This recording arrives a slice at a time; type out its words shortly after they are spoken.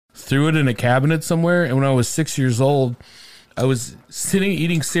threw it in a cabinet somewhere. And when I was 6 years old, I was sitting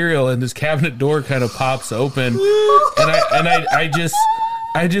eating cereal, and this cabinet door kind of pops open, and I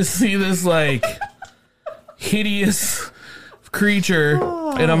just see this like hideous creature,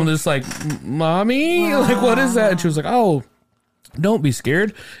 and I'm just like, "Mommy, like what is that?" And she was like, "Oh, don't be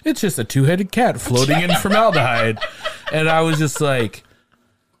scared. It's just a two-headed cat floating in formaldehyde." And I was just like,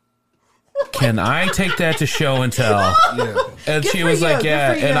 "Can I take that to show and tell?" Yeah. And she was like,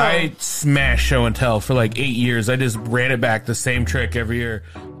 "Yeah." And I smashed show and tell for like 8 years. I just ran it back the same trick every year.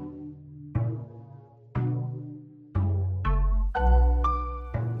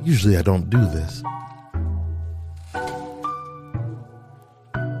 Usually I don't do this.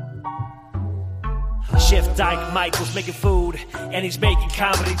 Chef Dyke Michael's making food, and he's making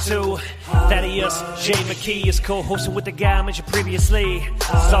comedy too. Thaddeus J. McKee is co-hosting with the guy I mentioned previously.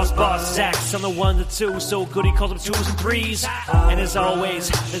 Sauce Boss Zach's on the 1 to 2, so good he calls them 2s and 3s. And as always,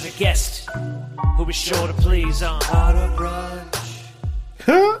 there's a guest who be sure to please on Heart of Brunch.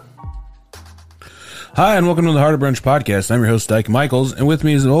 Hi, and welcome to the Heart of Brunch podcast. I'm your host, Dyke Michaels, and with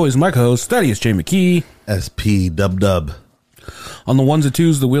me as always, my co-host, Thaddeus J. McKee. SP Dub. On the 1s and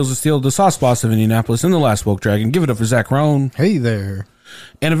 2s, the Wheels of Steel, the Sauce Boss of Indianapolis, and the Last Woke Dragon. Give it up for Zach Rohn. Hey there.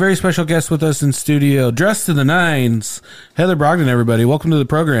 And a very special guest with us in studio, dressed to the nines, Heather Brogdon, everybody. Welcome to the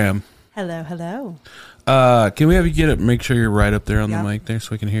program. Hello, hello. Can we have you get up, make sure you're right up there on the mic there so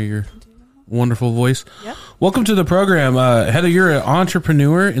we can hear your wonderful voice. Yep. Welcome to the program. Heather, you're an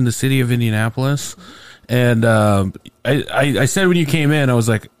entrepreneur in the city of Indianapolis. And I said when you came in, I was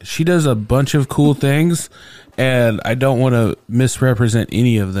like, she does a bunch of cool things, and I don't want to misrepresent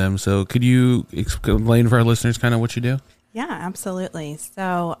any of them. So could you explain for our listeners kind of what you do? Yeah, absolutely.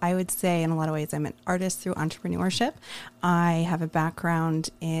 So I would say in a lot of ways I'm an artist through entrepreneurship. I have a background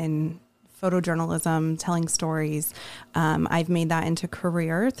in photojournalism, telling stories. I've made that into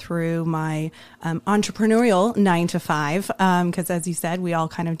career through my entrepreneurial 9 to 5, because as you said, we all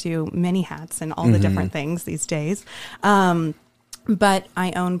kind of do many hats and all the different things these days. But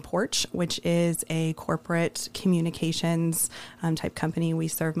I own Porch, which is a corporate communications type company. We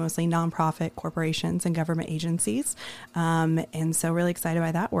serve mostly nonprofit corporations and government agencies. And so really excited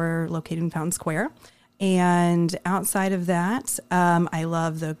by that. We're located in Fountain Square. And outside of that, I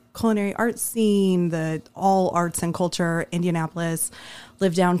love the culinary arts scene, the all arts and culture, Indianapolis,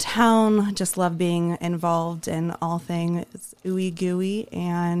 live downtown, just love being involved in all things ooey gooey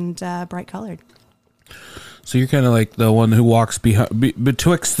and bright colored. So you're kind of like the one who walks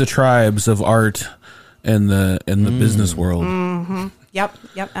betwixt the tribes of art and the business world. Mm-hmm. Yep,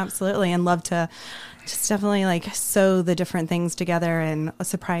 absolutely. And love to just definitely like sew the different things together and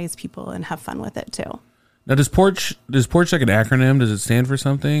surprise people and have fun with it too. Now, does Porch like an acronym? Does it stand for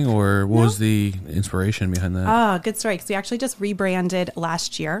something, or what was the inspiration behind that? Oh, good story. Because we actually just rebranded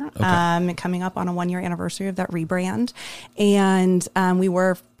last year, coming up on a 1-year anniversary of that rebrand. And we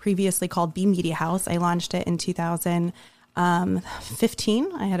were previously called B Media House. I launched it in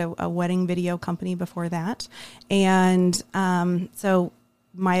 2015. I had a wedding video company before that. And so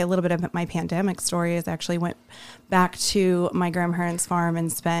a little bit of my pandemic story is actually went back to my grandparents' farm and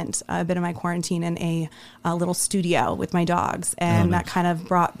spent a bit of my quarantine in a little studio with my dogs. And that kind of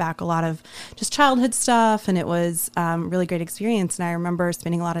brought back a lot of just childhood stuff. And it was really great experience. And I remember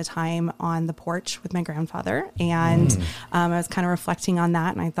spending a lot of time on the porch with my grandfather. And I was kind of reflecting on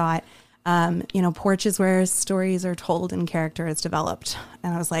that. And I thought, porch is where stories are told and character is developed.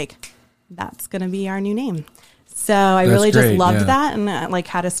 And I was like, that's going to be our new name. So I really just loved that and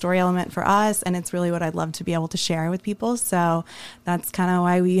had a story element for us. And it's really what I'd love to be able to share with people. So that's kind of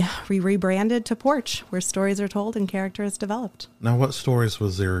why we rebranded to Porch, where stories are told and character is developed. Now, what stories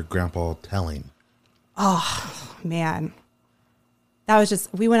was your grandpa telling? Oh, man. That was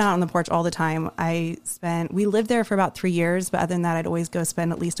just, we went out on the porch all the time. We lived there for about 3 years, but other than that, I'd always go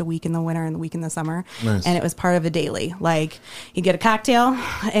spend at least a week in the winter and a week in the summer. Nice. And it was part of a daily. Like, you'd get a cocktail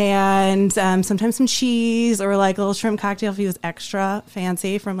and sometimes some cheese or like a little shrimp cocktail if he was extra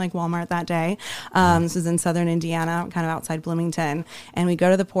fancy from like Walmart that day. This was in southern Indiana, kind of outside Bloomington. And we go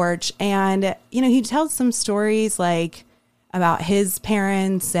to the porch and, he'd tell some stories like about his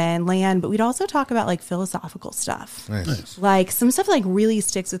parents and land, but we'd also talk about like philosophical stuff. Nice. Like some stuff like really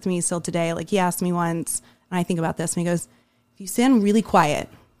sticks with me still today. Like he asked me once, and I think about this, and he goes, if you stand really quiet,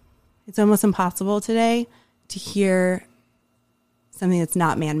 it's almost impossible today to hear something that's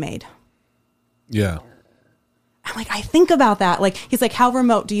not man-made. Yeah. I'm like, I think about that. Like, he's like, how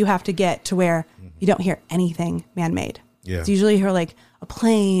remote do you have to get to where you don't hear anything man-made? Yeah. It's usually you hear like a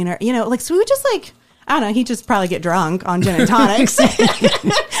plane or, so we would just like, I don't know. He'd just probably get drunk on gin and tonics.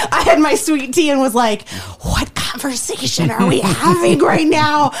 I had my sweet tea and was like, what conversation are we having right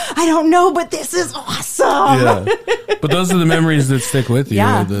now? I don't know, but this is awesome. Yeah. But those are the memories that stick with you.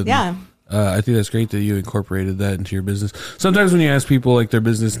 Yeah. The- Yeah. I think that's great that you incorporated that into your business. Sometimes when you ask people like their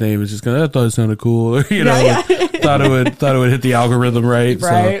business name, it's just kind of, I thought it sounded cool, or, you know, Yeah, like, thought it would hit the algorithm right.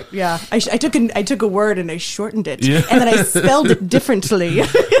 Right. So, Yeah. I took a word and I shortened it, Yeah. and then I spelled it differently.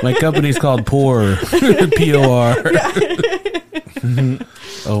 my company's called POR, POR.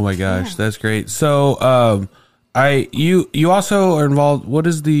 Oh my gosh, that's great. So, you also are involved. What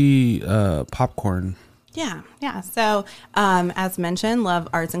is the popcorn? Yeah. Yeah. So, as mentioned, love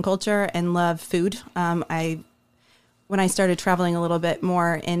arts and culture and love food. When I started traveling a little bit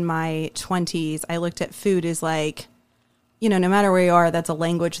more in my 20s, I looked at food as like, you know, no matter where you are, that's a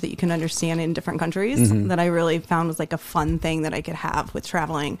language that you can understand in different countries that I really found was like a fun thing that I could have with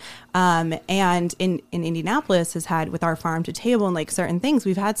traveling. And in Indianapolis has had with our farm to table and like certain things,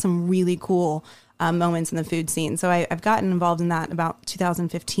 we've had some really cool moments in the food scene. So I've gotten involved in that about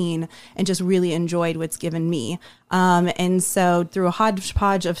 2015 and just really enjoyed what's given me. And so through a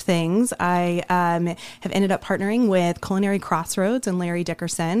hodgepodge of things, I have ended up partnering with Culinary Crossroads and Larry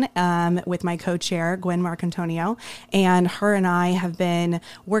Dickerson with my co-chair, Gwen Marcantonio. And her and I have been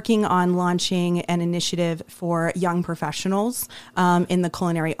working on launching an initiative for young professionals in the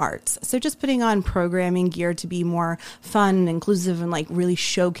culinary arts. So just putting on programming geared to be more fun and inclusive and like really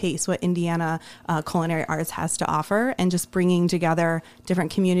showcase what Indiana culinary arts has to offer, and just bringing together different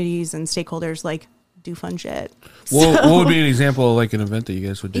communities and stakeholders like do fun shit. What would be an example of like an event that you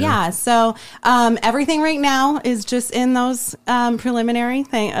guys would do? Yeah. So everything right now is just in those preliminary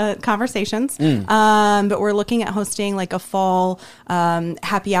conversations. But we're looking at hosting like a fall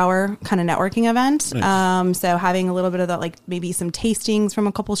happy hour kind of networking event. Nice. So having a little bit of that, like maybe some tastings from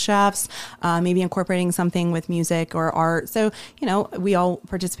a couple chefs, maybe incorporating something with music or art. So, you know, we all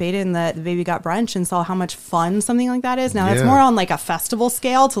participated in the Baby Got Brunch and saw how much fun something like that is. Now that's Yeah. more on like a festival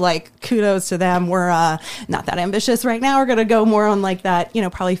scale to like kudos to them. We're not that ambitious right now. We're going to go more on like that, you know,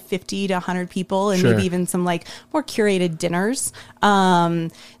 probably 50 to 100 people and Sure. maybe even some like more curated dinners. So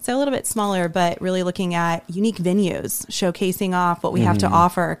a little bit smaller, but really looking at unique venues, showcasing off what we have to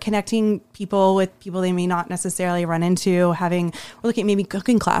offer, connecting people with people they may not necessarily run into, we're looking at maybe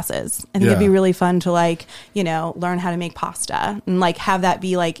cooking classes. I think it'd be Yeah. really fun to like, you know, learn how to make pasta and like have that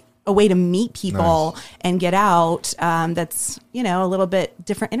be like a way to meet people and get out. That's, you know, a little bit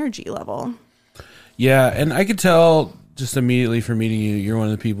different energy level. Yeah, and I could tell just immediately from meeting you, you're one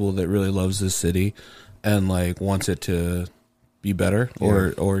of the people that really loves this city and like wants it to be better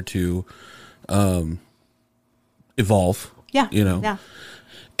or to evolve. Yeah. You know. Yeah.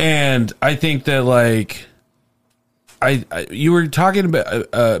 And I think that like I you were talking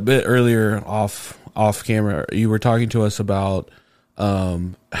a bit earlier off camera. You were talking to us about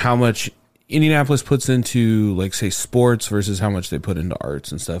how much Indianapolis puts into like say sports versus how much they put into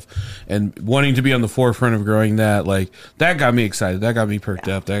arts and stuff, and wanting to be on the forefront of growing that, like that got me excited. That got me perked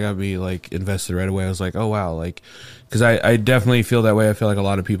up. That got me like invested right away. I was like, oh wow, like because I definitely feel that way. I feel like a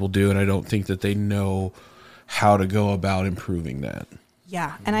lot of people do, and I don't think that they know how to go about improving that.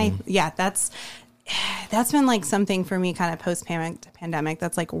 Yeah. And that's been like something for me kind of post pandemic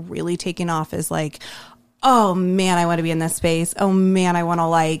that's like really taken off is like, oh man, I want to be in this space. Oh man, I want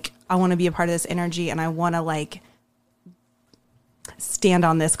to be a part of this energy, and I want to like stand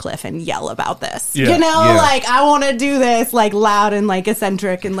on this cliff and yell about this. Yeah, you know, yeah. like I want to do this like loud and like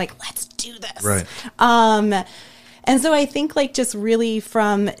eccentric and like, let's do this. Right. And so I think like just really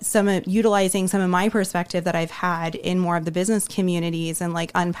from utilizing some of my perspective that I've had in more of the business communities and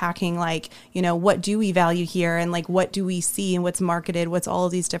like unpacking like, you know, what do we value here and like what do we see and what's marketed, what's all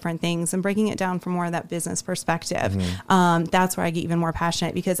of these different things, and breaking it down from more of that business perspective. That's where I get even more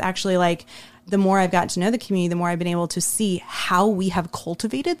passionate, because actually like the more I've gotten to know the community, the more I've been able to see how we have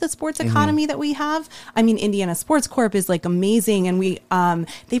cultivated the sports economy that we have. I mean, Indiana Sports Corp is like amazing. And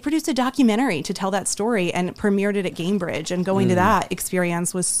they produced a documentary to tell that story and premiered it at Gamebridge, and going to that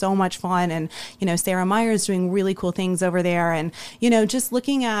experience was so much fun. And, you know, Sarah Myers doing really cool things over there. And, you know, just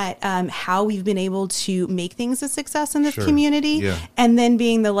looking at how we've been able to make things a success in this community. Yeah. And then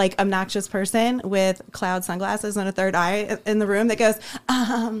being the like obnoxious person with cloud sunglasses and a third eye in the room that goes,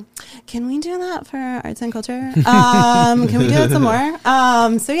 can we do that for arts and culture? Can we do that some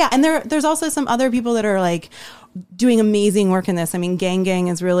more? So yeah, and there's also some other people that are like doing amazing work in this. I mean, Gang Gang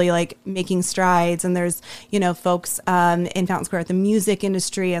is really like making strides, and there's, folks in Fountain Square at the music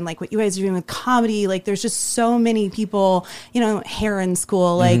industry, and like what you guys are doing with comedy. Like there's just so many people, Heron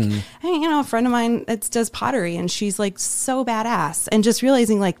School, like, a friend of mine that does pottery, and she's like so badass, and just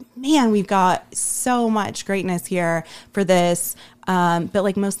realizing like, man, we've got so much greatness here for this. But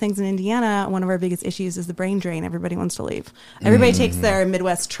like most things in Indiana, one of our biggest issues is the brain drain. Everybody wants to leave. Everybody takes their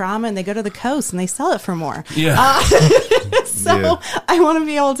Midwest trauma and they go to the coast and they sell it for more. Yeah. So I want to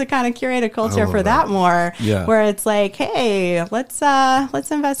be able to kind of curate a culture for that more, where it's like, hey, let's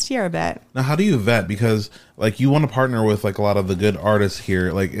invest here a bit. Now, how do you vet? Because like you want to partner with like a lot of the good artists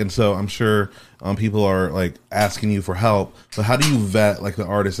here, like, and so I'm sure people are like asking you for help. But how do you vet like the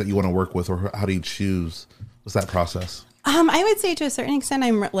artists that you want to work with, or how do you choose? What's that process? I would say to a certain extent,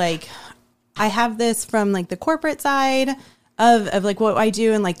 I'm like, I have this from like the corporate side of like what I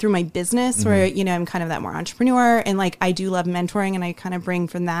do, and like through my business where, I'm kind of that more entrepreneur, and like, I do love mentoring and I kind of bring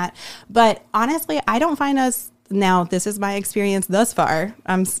from that. But honestly, I don't find us now, this is my experience thus far.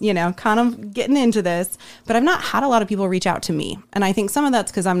 I'm, kind of getting into this, but I've not had a lot of people reach out to me. And I think some of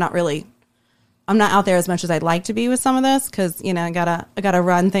that's because I'm not out there as much as I'd like to be with some of this, because I gotta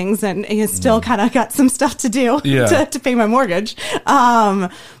run things, and still kind of got some stuff to do to pay my mortgage.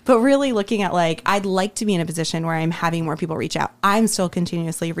 But really looking at like, I'd like to be in a position where I'm having more people reach out. I'm still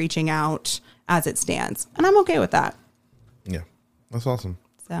continuously reaching out as it stands, and I'm okay with that. Yeah, that's awesome.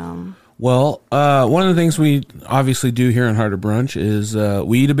 So. Well, one of the things we obviously do here on Heart of Brunch is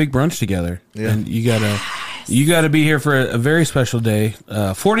we eat a big brunch together, and you gotta be here for a very special day,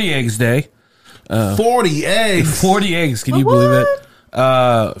 40 Eggs Day. 40 eggs. 40 eggs. Can you believe it?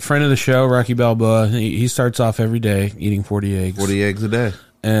 Friend of the show, Rocky Balboa. He starts off every day eating 40 eggs. 40 eggs a day.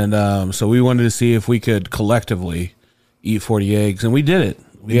 And so we wanted to see if we could collectively eat 40 eggs, and we did it.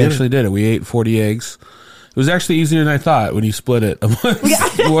 We actually did it. We ate 40 eggs. It was actually easier than I thought when you split it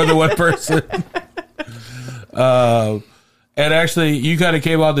amongst more than one person. And actually, you kind of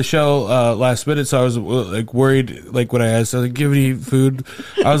came on the show last minute, so I was like worried. Like when I asked, I was like, "Give me food."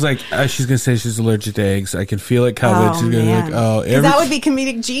 I was like, "She's gonna say she's allergic to eggs. I can feel it coming." She's gonna be like, "Oh, that would be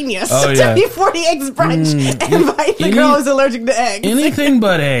comedic genius." To be 40 eggs brunch and invite the girl who's allergic to eggs. Anything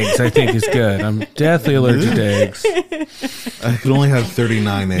but eggs, I think, is good. I'm definitely allergic to eggs. I can only have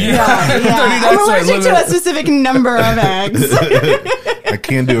 39 eggs. Yeah. I'm allergic to a specific number of eggs. I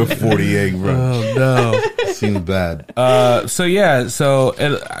can't do a 40 egg brunch. Oh no, seems bad.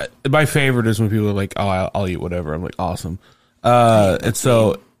 My favorite is when people are like, "Oh, I'll eat whatever." I'm like, "Awesome." And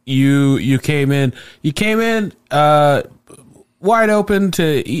so you came in wide open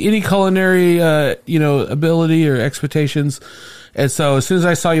to any culinary ability or expectations. And so as soon as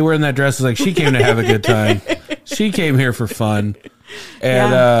I saw you wearing that dress, I was like, she came to have a good time. She came here for fun.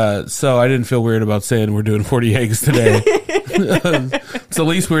 And so I didn't feel weird about saying we're doing 40 eggs today. It's the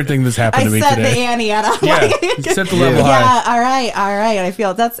least weird thing that's happened to me today. I set the ante at set the level high. Yeah, all right. I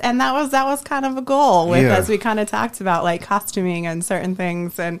feel that was kind of a goal with as we kind of talked about like costuming and certain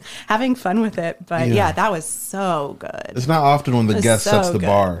things and having fun with it. But that was so good. It's not often when the guest sets the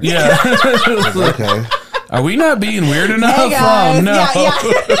bar. Yeah. Okay. Are we not being weird enough? Hey guys. Oh, no.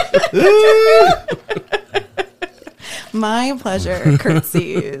 Yeah. My pleasure.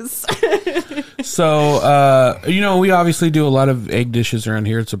 Curtsies. So, we obviously do a lot of egg dishes around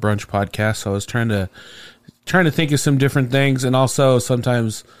here. It's a brunch podcast. So I was trying to think of some different things. And also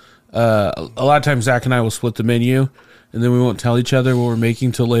sometimes, a lot of times Zach and I will split the menu, and then we won't tell each other what we're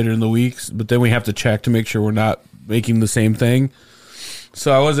making till later in the week. But then we have to check to make sure we're not making the same thing.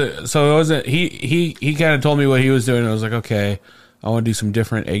 So it wasn't, he kind of told me what he was doing. I was like, okay, I want to do some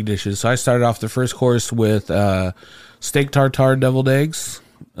different egg dishes. So I started off the first course with, steak tartare deviled eggs.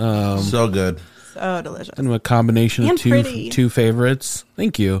 So good. So delicious. Kind of a combination of two favorites.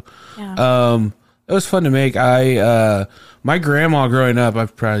 Thank you. Yeah. It was fun to make. My grandma growing up,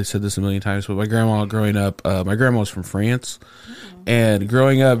 I've probably said this a million times, but my grandma was from France. Mm-hmm. And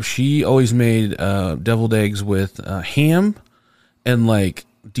growing up, she always made deviled eggs with ham and like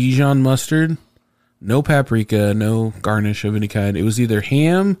Dijon mustard, no paprika, no garnish of any kind. It was either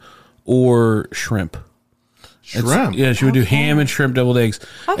ham or shrimp. Shrimp? She would do ham and shrimp deviled eggs.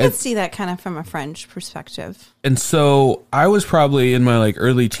 I could see that kind of from a French perspective. And so I was probably in my like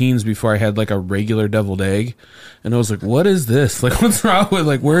early teens before I had like a regular deviled egg. And I was like, what is this? Like, what's wrong with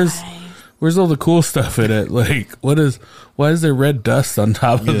like, where's all the cool stuff in it? Like, why is there red dust on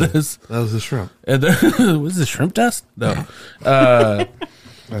top of this? That was the shrimp. And was it shrimp dust? No.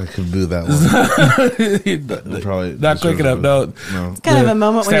 I could boo that one. Probably not quick enough. No. It's kind of a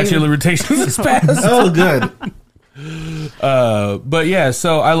moment when statute of limitations is passed. Oh, good. But yeah,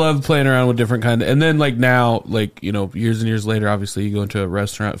 so I love playing around with different kind of, and then like now, like, you know, years and years later, obviously you go into a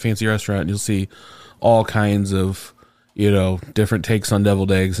restaurant, fancy restaurant, and you'll see all kinds of, you know, different takes on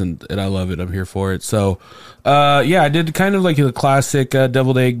deviled eggs, and I love it. I'm here for it. So, yeah, I did kind of like the classic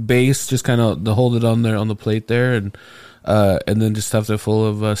deviled egg base, just kind of hold it on there on the plate there, and then just stuffed it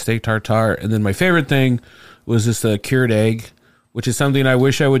full of steak tartare. And then my favorite thing was just a cured egg, which is something I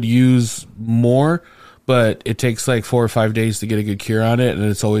wish I would use more, but it takes like 4 or 5 days to get a good cure on it, and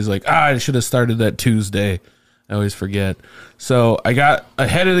it's always like, I should have started that Tuesday. I always forget. So I got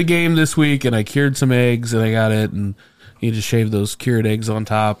ahead of the game this week, and I cured some eggs, and I got it, and you just shave those cured eggs on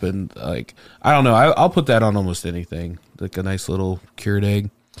top, and like, I don't know, I'll put that on almost anything, like a nice little cured egg.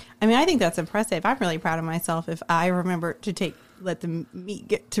 I mean, I think that's impressive. I'm really proud of myself if I remember to let the meat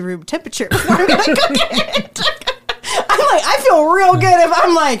get to room temperature before I'm going to cook it. I feel real good if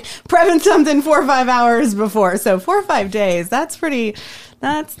I'm like prepping something 4 or 5 hours before. So 4 or 5 days, those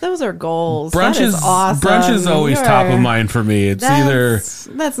are goals. Brunch that is awesome. Brunch is always top of mind for me. That's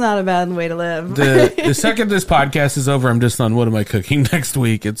not a bad way to live. The second this podcast is over, I'm just on what am I cooking next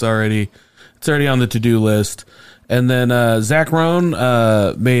week. It's already on the to-do list. And then Zach Rohn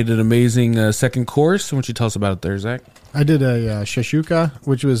made an amazing second course. Why don't you tell us about it there, Zach? I did a shashuka,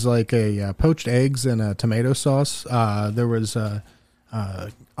 which was like a poached eggs and a tomato sauce. There was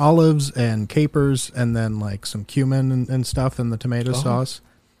olives and capers, and then like some cumin and stuff in the tomato sauce.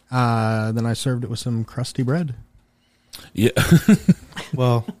 Then I served it with some crusty bread. Yeah.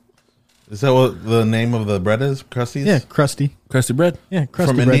 Well, is that what the name of the bread is? Krusty's? Yeah, crusty. Crusty bread? Yeah,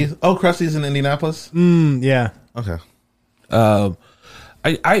 crusty From bread. Indy? Oh, Krusty's in Indianapolis? Yeah. Okay. I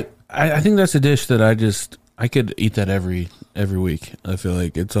think that's a dish that I could eat that every week. I feel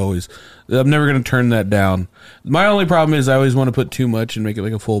like it's always, I'm never going to turn that down. My only problem is I always want to put too much and make it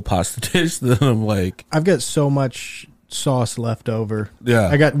like a full pasta dish. Then I'm like, I've got so much sauce left over. Yeah.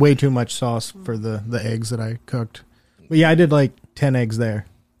 I got way too much sauce for the eggs that I cooked. But yeah, I did like 10 eggs there.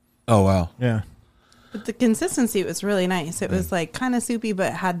 oh wow. Yeah. But the consistency was really nice. It was like kind of soupy,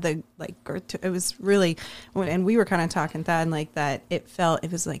 but had the like girth to, it was really, and we were kind of talking that and like that it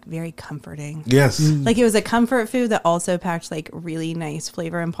was like very comforting. Yes. Like it was a comfort food that also packed like really nice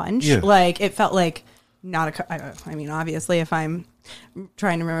flavor and punch. Yeah. Like it felt like I mean, obviously if I'm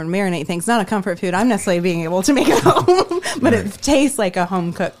trying to remember to marinate things, not a comfort food. I'm necessarily being able to make it home, but it tastes like a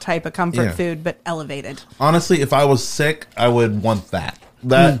home cooked type of comfort food, but elevated. Honestly, if I was sick, I would want that.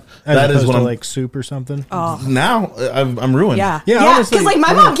 That As is what I'm like soup or something. Oh. now. I'm ruined. Yeah, Yeah, because honestly, like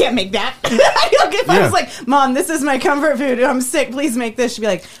my mom can't make that. If I Yeah. was like, "Mom, this is my comfort food. And I'm sick. Please make this." She'd be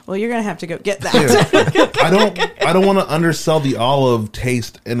like, "Well, you're gonna have to go get that." I don't want to undersell the olive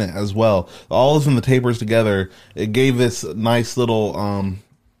taste in it as well. The olives and the tapers together, it gave this nice little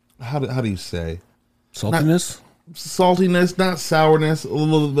how do you say Saltiness? saltiness, not sourness, a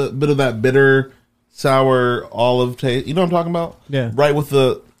little bit of that bitter, sour olive taste. You know what I'm talking about? Yeah. Right with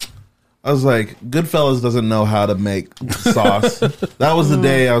the. I was like, Goodfellas doesn't know how to make sauce. That was the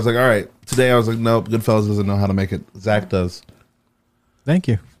day I was like, all right. Today I was like, nope, Goodfellas doesn't know how to make it. Zach does. Thank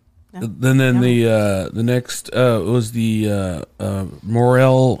you. Then the next was the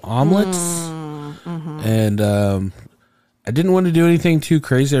morel omelets, and I didn't want to do anything too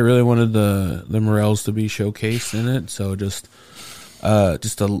crazy. I really wanted the morels to be showcased in it, so just a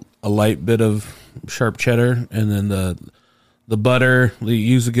light bit of sharp cheddar, and then the butter. We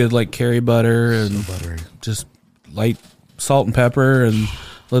use a good like curry butter and just light salt and pepper, and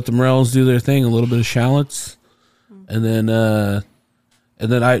let the morels do their thing. A little bit of shallots, and then I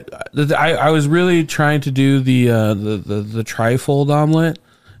was really trying to do the trifold omelet,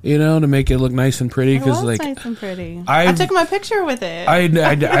 you know, to make it look nice and pretty, because like nice and pretty. I I took my picture with it.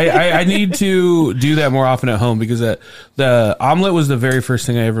 I need to do that more often at home, because the omelet was the very first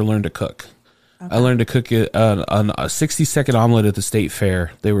thing I ever learned to cook. I learned to cook it on a 60-second omelet at the state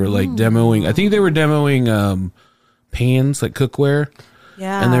fair. They were like demoing. I think they were demoing pans, like cookware.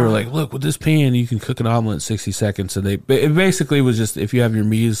 Yeah. And they were like, look, with this pan, you can cook an omelet in 60 seconds. And it basically was just, if you have your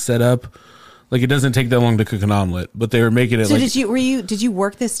mise set up, like it doesn't take that long to cook an omelet, but they were making it So like. did you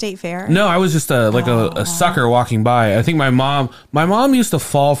work this state fair? No, I was just a sucker walking by. I think my mom used to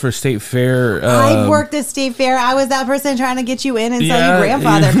fall for state fair. I worked the state fair. I was that person trying to get you in and sell Yeah. you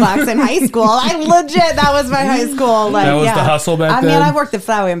grandfather clocks in high school. That was my high school. Like, That was the hustle back then. then? I worked the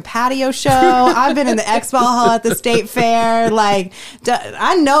flower and patio show. I've been in the expo hall at the state fair. Like,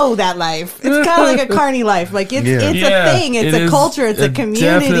 I know that life. It's kind of like a carny life. Like it's a thing. It's it a is culture. It's a community.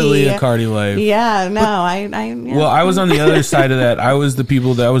 Definitely a carny life. Yeah, no, I yeah. Well, I was on the other side of that. I was the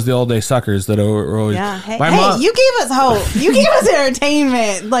people that was the all day suckers that were always. Yeah. Hey, my mom, you gave us hope. You gave us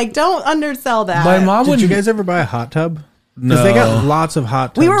entertainment. Like, don't undersell that. my mom Did would. you guys ever buy a hot tub? No. Because they got lots of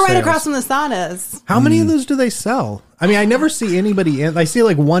hot tubs. we were right sales. across from the saunas. How many of those do they sell? I mean, I never see anybody in. I see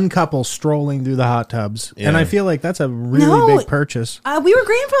like one couple strolling through the hot tubs, and I feel like that's a really No. big purchase. We were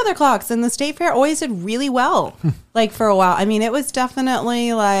grandfather clocks, and the state fair always did really well. Like for a while, I mean, it was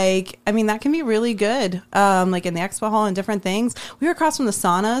definitely like, I mean, that can be really good. Like in the expo hall and different things. We were across from the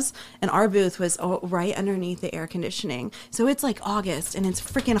saunas, and our booth was right underneath the air conditioning. So it's like August, and it's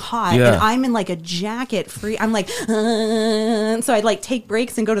freaking hot, Yeah. and I'm in like a jacket, free. I'm like, so I'd like take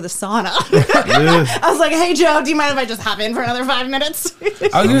breaks and go to the sauna. I was like, hey Joe, do you mind if I just hop in for another 5 minutes?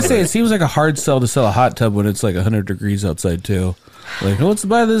 I was gonna say it seems like a hard sell to sell a hot tub when it's like 100 degrees outside too. Like, let's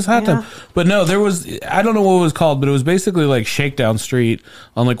buy this hot tub. But no, there was, I don't know what it was called, but it was basically like Shakedown Street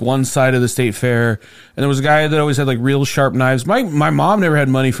on like one side of the state fair. And there was a guy that always had like real sharp knives. My mom never had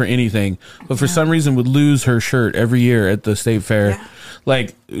money for anything, but for some reason would lose her shirt every year at the state fair. Yeah.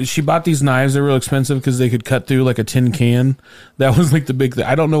 Like, she bought these knives. They're real expensive because they could cut through like a tin can. That was like the big thing.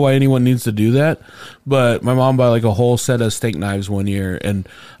 I don't know why anyone needs to do that, but my mom bought like a whole set of steak knives one year, and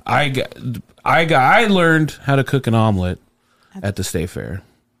I learned how to cook an omelet at the state fair.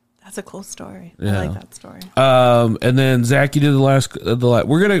 That's a cool story. Yeah. I like that story. And then Zach, you did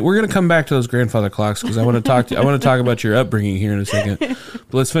we're gonna come back to those grandfather clocks because I want to talk about your upbringing here in a second.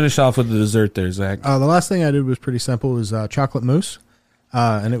 But let's finish off with the dessert there, Zach. The last thing I did was pretty simple. It was chocolate mousse,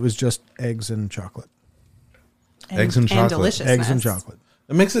 and it was just eggs and chocolate. Eggs and chocolate. deliciousness. Eggs and chocolate.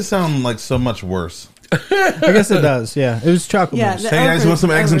 It makes it sound like so much worse. I guess it does. Yeah, it was chocolate Yeah, mousse. Hey, guys, you want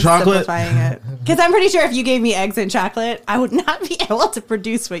some eggs and chocolate? Because I'm pretty sure if you gave me eggs and chocolate, I would not be able to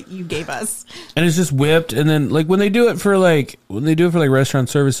produce what you gave us. And it's just whipped, and then like when they do it for like restaurant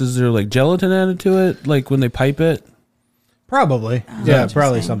services, there's like gelatin added to it, like when they pipe it. Probably. Yeah,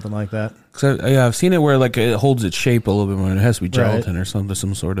 probably something like that. Cause I've seen it where like it holds its shape a little bit more. And it has to be gelatin or something,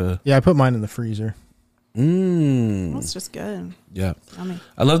 some sort of. Yeah, I put mine in the freezer. That's just good. Yeah, Yummy.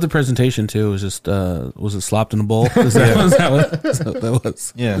 I love the presentation too. It was just was it slopped in a bowl? Is that what that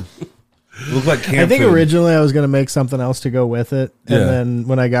was? Yeah. It looked like camp I think food. originally I was going to make something else to go with it. And Yeah. then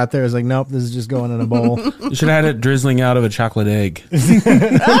when I got there, I was like, nope, this is just going in a bowl. You should have had it drizzling out of a chocolate egg.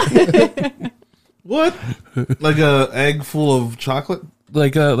 What? Like a egg full of chocolate?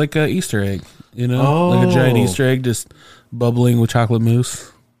 like a Easter egg, you know, like a giant Easter egg just bubbling with chocolate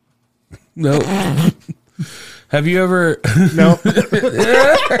mousse. No. Have you ever? No.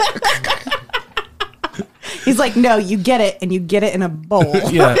 He's like, no, you get it, and you get it in a bowl.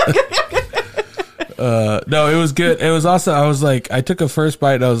 Yeah. No, it was good. It was also, I was like, I took a first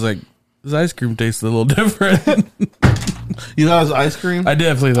bite and I was like, this ice cream tastes a little different. You thought it was ice cream? I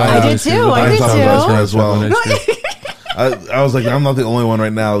definitely thought I it did was too. I I did thought it was ice cream too. as well. Ice cream. I was like, I'm not the only one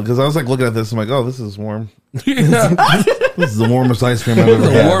right now because I was like looking at this. I'm like, oh, this is warm. Yeah. This is the warmest ice cream I've ever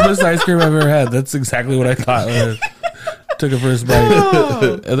The had. warmest ice cream I've ever had. That's exactly what I thought when I took a first bite.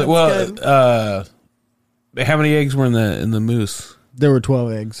 And then- well, how many eggs were in the mousse? There were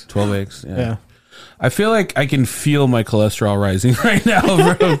 12 eggs. 12 eggs. Yeah. Yeah. I feel like I can feel my cholesterol rising right now,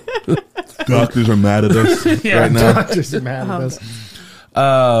 bro. Doctors are mad at us right now. Just mad at us.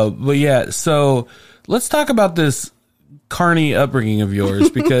 But yeah, so let's talk about this carny upbringing of yours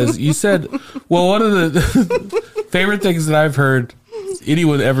because you said, well, one of the favorite things that I've heard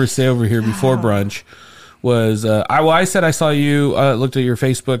anyone ever say over here before brunch was, I said I saw you, looked at your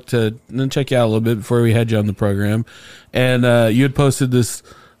Facebook to check you out a little bit before we had you on the program, and you had posted this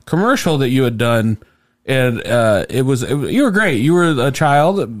commercial that you had done. And you were great. You were a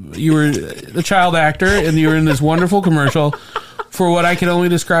child. You were a child actor, and you were in this wonderful commercial for what I can only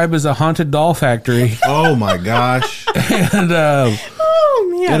describe as a haunted doll factory. Oh my gosh. And Oh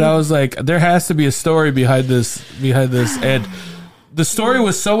man. and I was like, there has to be a story behind this. And the story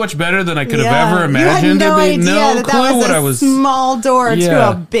was so much better than I could have ever imagined. You had no There'd be idea no that clue that was what a I was. small door Yeah.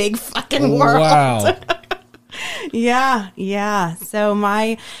 to a big fucking world. Wow. Yeah. So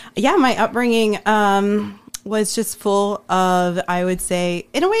my upbringing was just full of, I would say,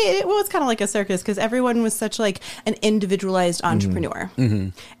 in a way, it was kind of like a circus because everyone was such like an individualized entrepreneur,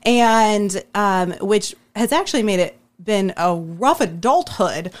 and which has actually made it been a rough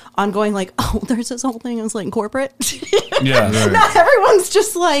adulthood on going like, oh, there's this whole thing as like corporate. Yeah. Not everyone's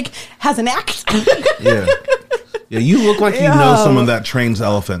just like has an act. Yeah. Yeah, you look like you know someone that trains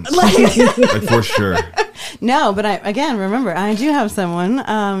elephants. Like for sure. No, but remember, I do have someone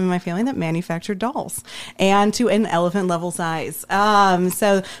in my family that manufactured dolls, and to an elephant level size.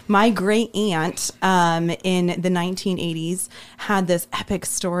 So my great aunt in the 1980s had this epic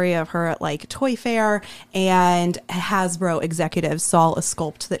story of her at like Toy Fair, and Hasbro executives saw a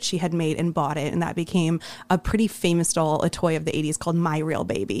sculpt that she had made and bought it, and that became a pretty famous doll, a toy of the 80s called My Real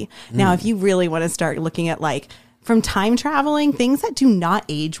Baby. Now, if you really want to start looking at like from time traveling, things that do not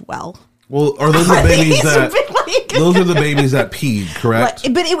age well. Well, are those the babies that? Those are the babies that peed,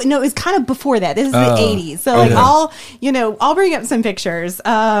 correct? But it was kind of before that. This is the 80s, so like I'll bring up some pictures.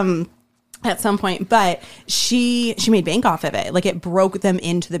 At some point, but she made bank off of it. Like it broke them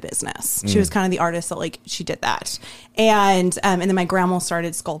into the business. She was kind of the artist that like she did that. And then my grandma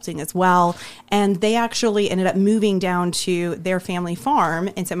started sculpting as well. And they actually ended up moving down to their family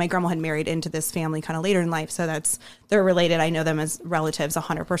farm. And so my grandma had married into this family kind of later in life. So they're related. I know them as relatives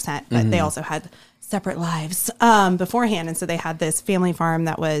 100%, but they also had separate lives beforehand. And so they had this family farm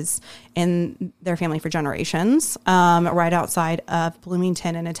that was in their family for generations, right outside of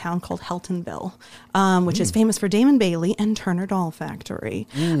Bloomington in a town called Heltonville, which is famous for Damon Bailey and Turner Doll Factory.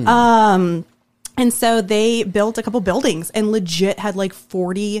 And so they built a couple buildings and legit had like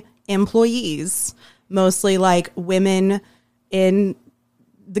 40 employees, mostly like women in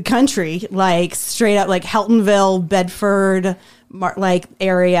the country, like straight up like Heltonville, Bedford, like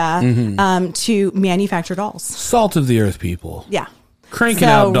area, to manufacture dolls. Salt of the earth people. Yeah. Cranking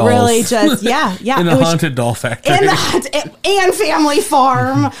out dolls. Really just, yeah. In a haunted doll factory. And family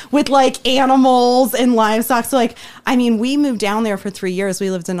farm with like animals and livestock. So like, I mean, we moved down there for 3 years.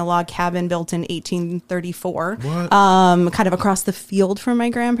 We lived in a log cabin built in 1834. What? Kind of across the field from my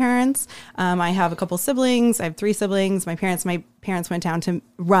grandparents. I have a couple siblings. I have 3 siblings. My parents went down to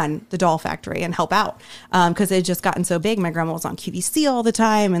run the doll factory and help out because it had just gotten so big. My grandma was on QVC all the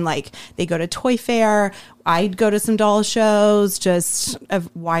time, and like they go to Toy Fair. I'd go to some doll shows, just a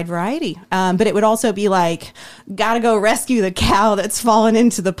wide variety. But it would also be like, gotta go rescue the cow that's fallen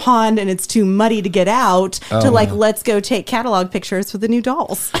into the pond and it's too muddy to get out, let's go take catalog pictures for the new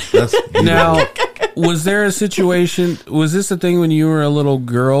dolls. Now, was there a situation, was this a thing when you were a little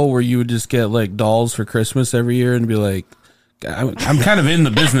girl where you would just get like dolls for Christmas every year and be like, I'm kind of in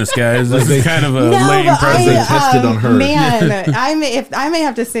the business, guys. This is kind of a lame present. Tested on her. Man, I may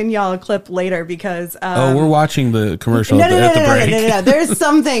have to send y'all a clip later because we're watching the commercial at the break. No. There's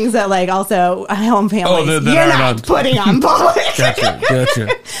some things that like also home families you're not putting on public. Gotcha.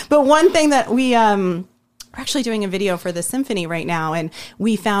 But one thing that we're actually doing a video for the symphony right now, and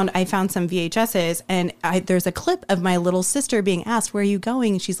I found some VHSs, and there's a clip of my little sister being asked, "Where are you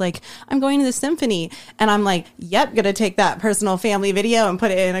going?" And she's like, "I'm going to the symphony." And I'm like, "Yep, gonna take that personal family video and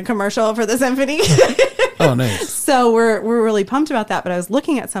put it in a commercial for the symphony." Oh, nice. So we're really pumped about that. But I was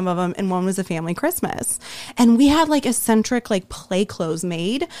looking at some of them, and one was a family Christmas, and we had like eccentric like play clothes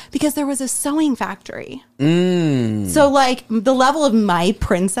made because there was a sewing factory. So like the level of my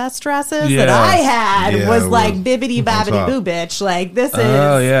princess dresses that I had was like bibbity babbity boo bitch. Like this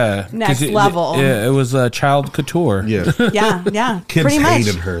is next level. Yeah, it was child couture. Yeah. Yeah. Kids pretty much.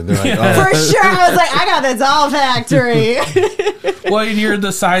 hated her. They're like, For sure. I was like, I got the doll factory. Well, you're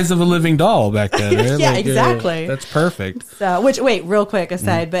the size of a living doll back then. Right? Yeah, exactly. That's perfect. So, wait, real quick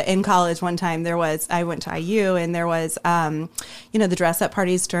aside, but in college one time I went to IU, and there was, the dress up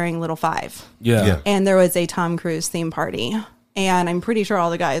parties during Little Five. Yeah. And there was a Tom Cruise theme party. And I'm pretty sure all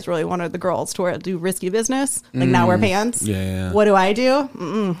the guys really wanted the girls to do risky business, like not wear pants. Yeah. What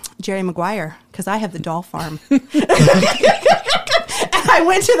do? Jerry Maguire, because I have the doll farm. I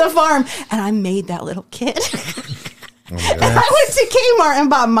went to the farm and I made that little kid. I went to Kmart and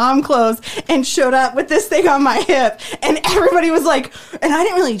bought mom clothes and showed up with this thing on my hip, and everybody was like, and I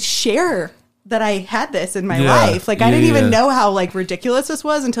didn't really share that I had this in my life. Like I didn't even know how like ridiculous this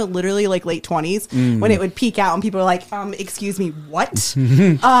was until literally like late 20s when it would peak out and people were like, excuse me, what?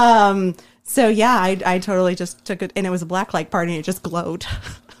 So yeah, I totally just took it, and it was a blacklight party and it just glowed.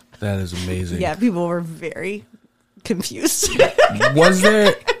 That is amazing. Yeah, people were very confused. Was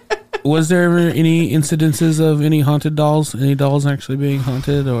there ever any incidences of any haunted dolls? Any dolls actually being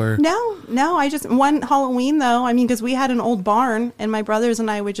haunted, or No. I just one Halloween though. I mean, because we had an old barn, and my brothers and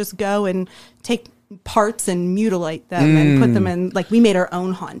I would just go and take parts and mutilate them and put them in. Like we made our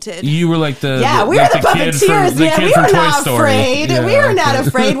own haunted. You were like the we were the puppeteers. We were not afraid. Yeah, we were not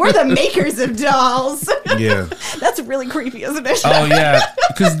afraid. We're the makers of dolls. Yeah, that's really creepy, isn't it? Oh yeah,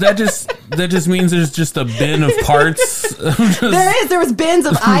 because that just means there's just a bin of parts. There was bins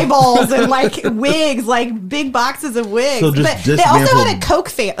of eyeballs and like wigs, like big boxes of wigs. So but they also had a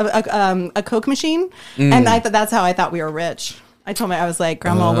Coke a Coke machine, and that's how I thought we were rich. I told I was like,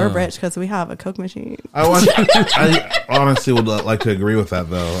 Grandma, we're rich because we have a Coke machine. I honestly would like to agree with that,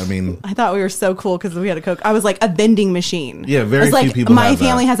 though. I mean, I thought we were so cool because we had a Coke. I was like, a vending machine. Yeah, very I was few like, people my have that.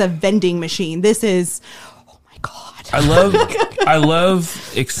 family has a vending machine. This is, oh my God. I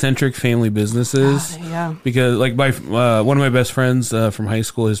love eccentric family businesses. Yeah. Because like my one of my best friends from high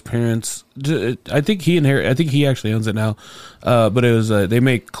school, his parents, I think he actually owns it now. But it was they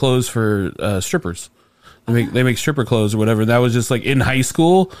make clothes for strippers. They make stripper clothes or whatever. That was just like in high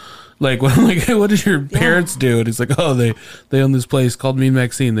school. Like, when I'm like, hey, what does your parents do? And he's like, oh, they own this place called Mean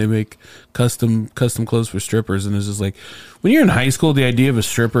Maxine. They make custom clothes for strippers. And it's just like, when you're in high school, the idea of a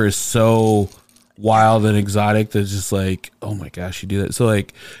stripper is so wild and exotic that it's just like, oh my gosh, you do that. So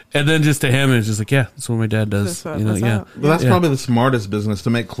like, and then just to him, it's just like, yeah, that's what my dad does. That's You know, what's yeah. up. but that's probably the smartest business, to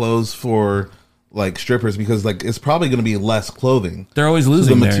make clothes for like strippers, because like it's probably going to be less clothing. They're always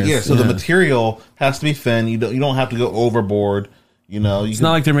losing the theirs. the material has to be thin. You don't have to go overboard. You know, It's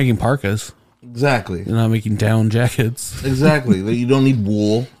not like they're making parkas. exactly. They're not making down jackets. Exactly. You don't need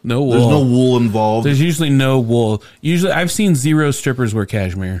wool. No wool. There's no wool involved. There's usually no wool. Usually, I've seen zero strippers wear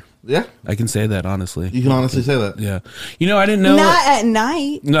cashmere. Yeah, I can say that honestly. you can honestly say that. Yeah. You know, I didn't know. Not at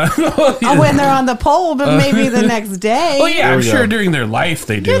night No. when they're on the pole, but maybe the next day. Oh yeah, There I'm we sure go. during their life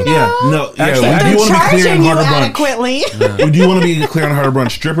they do. Yeah, no, yeah. Actually, we I do They're want to be clear on charging you Harder Brunch. adequately. We do want to be clear on Harder Brunch.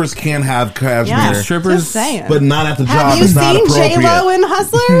 Strippers can have cashmere, Yeah, strippers- just saying. but not at the job. Have you It's not seen appropriate. J-Lo in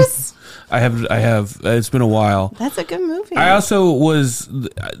Hustlers? I have. It's been a while. That's a good movie. I also was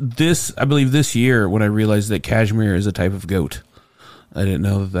I believe this year when I realized that cashmere is a type of goat. I didn't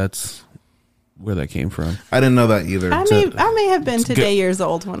know that's where that came from. I didn't know that either. I may have been today years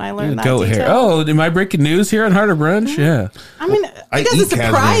old when I learned that Goat detail. hair. Oh, am I breaking news here on Harder Brunch? Yeah. I mean, I it doesn't eat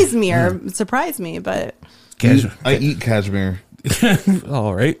surprise me or surprise me, but Cashmere. I eat cashmere.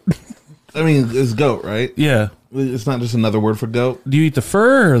 All right. I mean, it's goat, right? Yeah. It's not just another word for goat. Do you eat the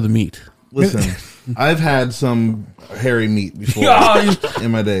fur or the meat? Listen, I've had some hairy meat before Oh,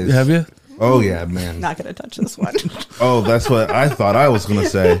 in my days. have you? Oh yeah, man. not going to touch this one. Oh, that's what I thought I was gonna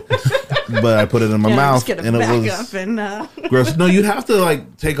say, but I put it in my I'm mouth just going and to it back was up and gross. No, you have to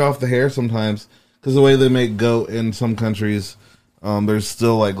like take off the hair sometimes, because the way they make goat in some countries, there's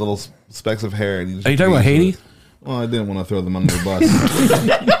still like little specks of hair. And Are you talking about Haiti? Well, I didn't want to throw them under the bus.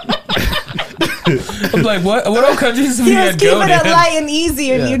 I'm like, what all countries have he you was had keeping goat it in? light and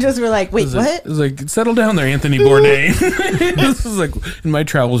easy, and Yeah. you just were like, wait, what? It was like, settle down there, Anthony Bourdain. This is like in my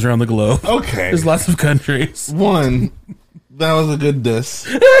travels around the globe. Okay, There's lots of countries. one that was a good diss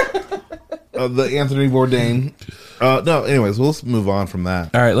of the Anthony Bourdain. No, anyways, let's move on from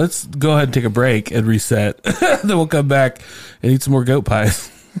that. All right, let's go ahead and take a break and reset. Then we'll come back and eat some more goat pies.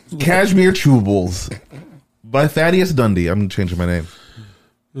 Cashmere Chewables by Thaddeus Dundee. I'm changing my name.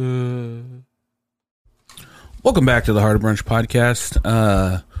 Welcome back to the Harder Brunch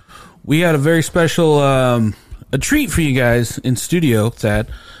podcast. We got a very special a treat for you guys in studio, Thad.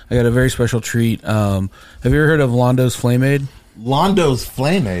 I got a very special treat. Have you ever heard of Londo's Flameade? Londo's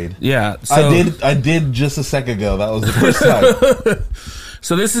Flameade. Yeah. So, I did just a second ago. That was the first time.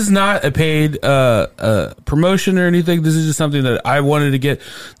 So this is not a paid promotion or anything. This is just something that I wanted to get.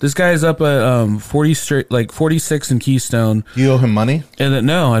 This guy is up at 46 in Keystone. You owe him money? And that,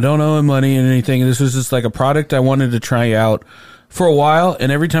 no, I don't owe him money and anything. This was just like a product I wanted to try out for a while.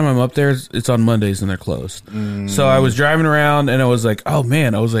 And every time I'm up there, it's on Mondays and they're closed. So I was driving around and I was like, oh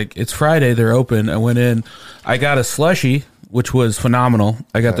man, I was like, it's Friday. They're open. I went in, I got a slushie, which was phenomenal.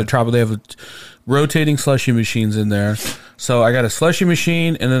 I got the tropical. They have rotating slushie machines in there. So I got a slushie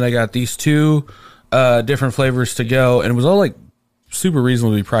machine and then I got these two different flavors to go. And it was all like super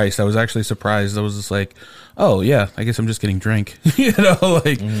reasonably priced. I was actually surprised. I was just like, oh yeah, I guess I'm just getting drink, you know,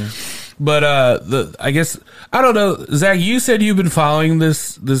 like, but, I guess, I don't know, Zach, you said you've been following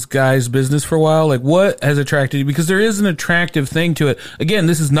this guy's business for a while. Like, what has attracted you? Because there is an attractive thing to it. Again,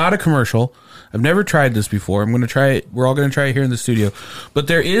 this is not a commercial. I've never tried this before. I'm going to try it. We're all going to try it here in the studio, but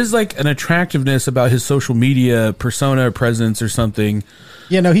there is like an attractiveness about his social media persona, presence or something.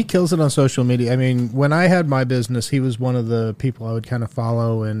 Yeah, no, he kills it on social media. I mean, when I had my business, he was one of the people I would kind of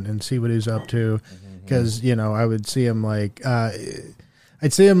follow and see what he's up to. Because, you know, I would see him like,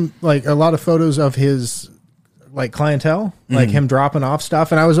 I'd see him like a lot of photos of his like clientele, like him dropping off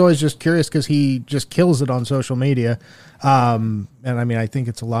stuff. And I was always just curious because he just kills it on social media. And I mean, I think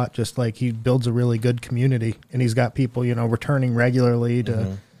it's a lot just like he builds a really good community and he's got people, you know, returning regularly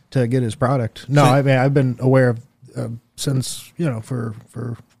to get his product. No, I mean, I've been aware of since, you know, for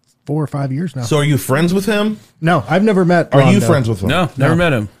 4 or 5 years now. So are you friends with him? No, I've never met Are you Rondo. friends with him? No, never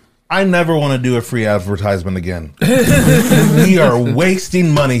met him. I never want to do a free advertisement again. We are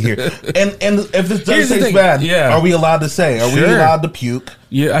wasting money here. And if this Here's does the taste thing. bad, Yeah. are we allowed to say? Are we Sure. allowed to puke?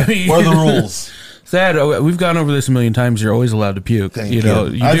 Yeah, I mean, What are the rules? Sad. We've gone over this a million times. You're always allowed to puke. Thank you know,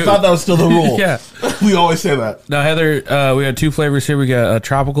 I do- thought that was still the rule. Yeah. We always say that. Now, Heather, we got 2 flavors here. We got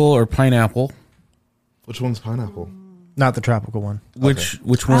tropical or pineapple. Which one's pineapple? Not the tropical one. Which I'll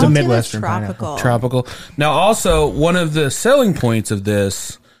one's do the Midwestern tropical. tropical? Now, also one of the selling points of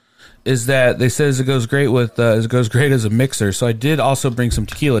this is that they says it goes great with it goes great as a mixer. So I did also bring some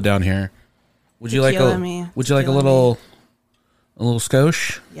tequila down here. Would you like Tequila a me. Would you like a Tequila little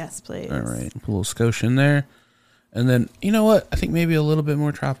scotch? Yes, please. All right, put a little scotch in there, and then you know what? I think maybe a little bit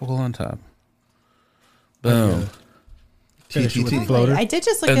more tropical on top. Boom. Finish it with TTT. the floater. I did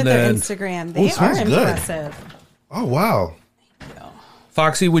just look And at their then- Instagram. Ooh, They it are smells good. impressive. Oh, wow.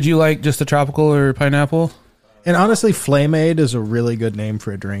 Foxy, would you like just a tropical or pineapple? And honestly, Flameade is a really good name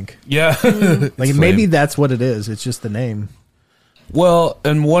for a drink. Yeah. Like It's maybe flame. that's what it is. It's just the name. Well,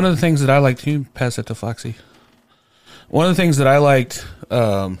 and one of the things that I liked, can you pass it to Foxy? One of the things that I liked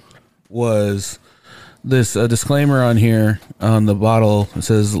was this disclaimer on here on the bottle. It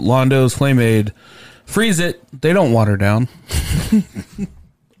says Londo's Flameade. Freeze it. They don't water down.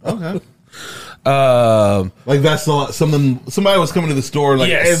 Okay. Like that's something. Somebody was coming to the store like,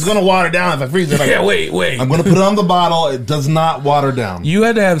 Yes. hey, it's gonna water down if I freeze it. Like, Yeah, wait. I'm gonna put it on the bottle. It does not water down. You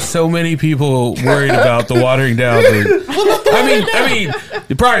had to have so many people worried about the watering down. I mean,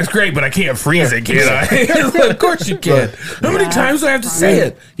 the product's great, but I can't freeze it, can I? Of course you can. How many times do I have to say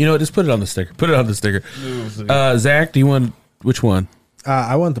it? You know what? Just put it on the sticker. Put it on the sticker. Zach, do you want which one?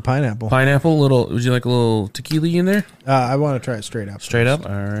 I want the pineapple. Pineapple. Would you like a little tequila in there? I want to try it straight up. Straight up.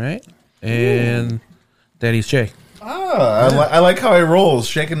 All right. And Daddy's J. I like how it rolls,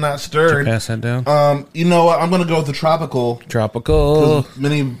 shaken not stirred. Pass that down. You know what? I'm gonna go with the tropical. Tropical.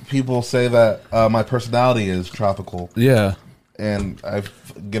 Many people say that my personality is tropical, Yeah. and I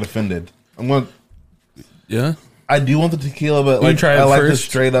get offended. I'm going. Yeah. I do want the tequila, but You like try it I like first? this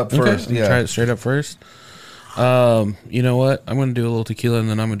straight up first. Okay. Yeah. Try it straight up first. You know what? I'm gonna do a little tequila and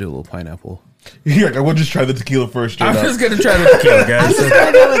then I'm gonna do a little pineapple. You're like, I will just try the tequila first. Straight I'm up. just gonna try the tequila, I'm guys. just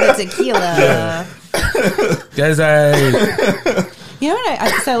gonna go with the tequila. Guys, You know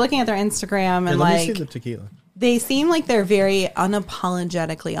what? So looking at their Instagram Here, and let me see like the tequila. they seem like they're very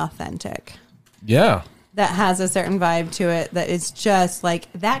unapologetically authentic. yeah. That has a certain vibe to it that is just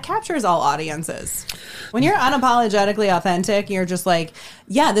like that captures all audiences. When you're unapologetically authentic, you're just like,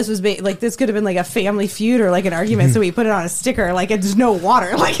 yeah, this was like this could have been like a family feud or like an argument, so we put it on a sticker. Like it's no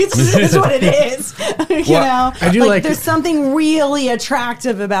water, like it's just what it is. You know, I do like there's something really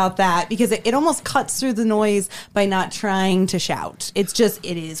attractive about that because it almost cuts through the noise by not trying to shout. It's just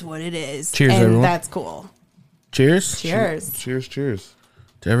it is what it is. Cheers, and everyone. that's cool. Cheers. Cheers. Cheers, cheers.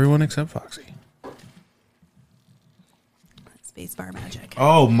 To everyone except Foxy. Space bar magic.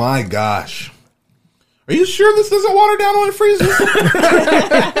 Oh my gosh. Are you sure this doesn't water down when it freezes?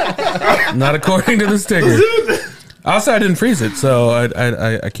 Not according to the sticker. Also, I didn't freeze it, so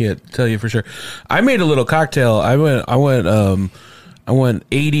I can't tell you for sure. I made a little cocktail. I went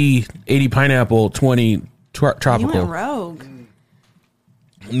 80 pineapple, 20 tropical. You went rogue.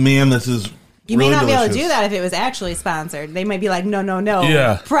 Man, this is You really may not be able to delicious. do that if it was actually sponsored. They might be like, no.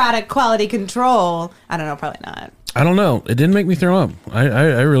 Yeah. Product quality control. I don't know, probably not. I don't know. It didn't make me throw up.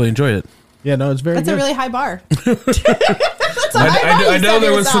 I really enjoyed it. Yeah, no, it's very That's good. a really high bar. That's a high bar I you know set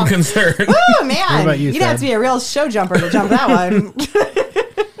there was some yourself. concern. Oh, man. about you, You'd have Thad? to be a real show jumper to jump that one.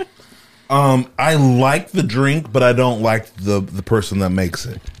 I like the drink, but I don't like the person that makes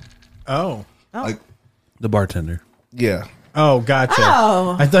it. Oh. Like, The bartender. yeah. Oh, gotcha.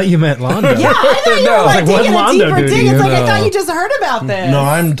 Oh. I thought you meant Londo. Yeah, I thought you No, were like what taking a Londo deeper do to dig. you? It's like, I No. thought you just heard about this. No,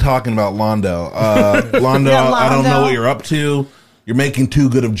 I'm talking about Londo. Londo, Yeah, I don't know Londo. what you're up to. You're making too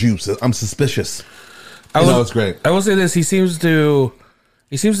good of juice. I'm suspicious. No, it's great. I will say this: he seems to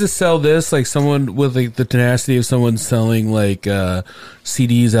sell this like someone with like the tenacity of someone selling like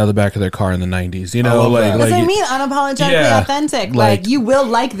CDs out of the back of their car in the '90s. You know, love like that. Because I mean, unapologetically Yeah, authentic. like- Like, you will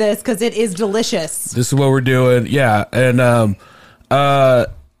like this because it is delicious. this is what we're doing. Yeah, and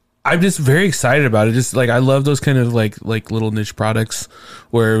I'm just very excited about it. Just like I love those kind of like little niche products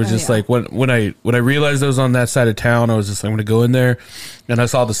where it was just yeah. like when I realized I was on that side of town, I was just like, I'm gonna go in there, and I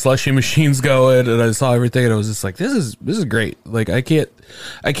saw the slushy machines going, and I saw everything, and I was just like, this is great. Like I can't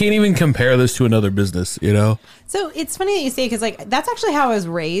even compare this to another business, you know. So it's funny that you say because like that's actually how I was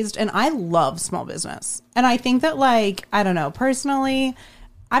raised, and I love small business, and I think that like I don't know personally,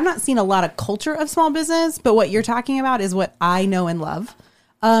 I've not seen a lot of culture of small business, but what you're talking about is what I know and love.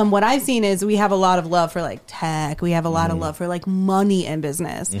 What I've seen is we have a lot of love for like tech. We have a lot of love for like money and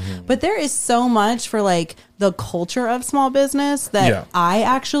business. But there is so much for like the culture of small business that I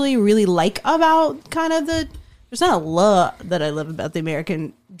actually really like about kind of there's not a lot that I love about the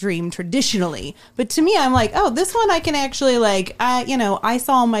American dream traditionally. But to me, I'm like, oh, this one I can actually like, I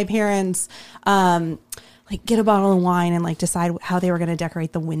saw my parents like get a bottle of wine and like decide how they were going to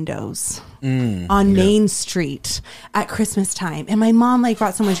decorate the windows on Main Street at Christmas time. And my mom like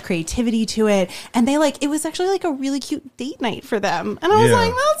brought so much creativity to it. And they like, it was actually like a really cute date night for them. And I was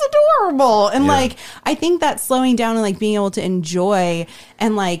like, that's adorable. And like, I think that slowing down and like being able to enjoy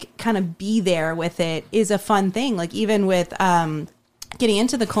and like kind of be there with it is a fun thing. Like even with, getting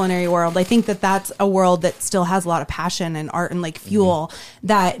into the culinary world, I think that that's a world that still has a lot of passion and art and like fuel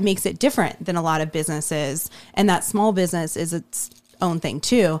that makes it different than a lot of businesses. And that small business is its own thing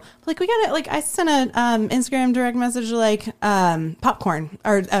too. Like we got it. Like I sent a Instagram direct message like popcorn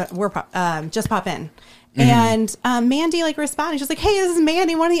or just pop in. And Mandy like responded. She's like, "Hey, this is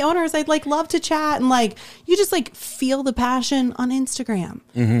Mandy, one of the owners. I'd like love to chat." And like you just like feel the passion on Instagram.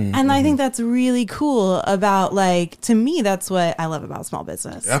 And I think that's really cool about like, to me, that's what I love about small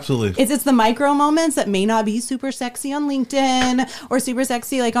business. Absolutely. It's the micro moments that may not be super sexy on LinkedIn or super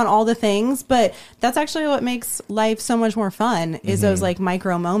sexy like on all the things, but that's actually what makes life so much more fun is those like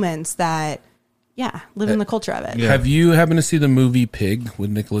micro moments that live in the culture of it. Yeah. Have you happened to see the movie Pig with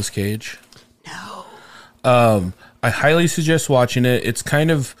Nicolas Cage? I highly suggest watching it. It's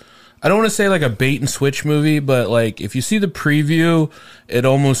kind of, I don't want to say like a bait and switch movie, but like if you see the preview, it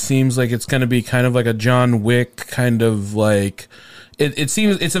almost seems like it's going to be kind of like a John Wick kind of like, it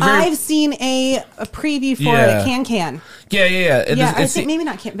seems, it's a very... I've seen a preview for it, Can. Yeah. I think maybe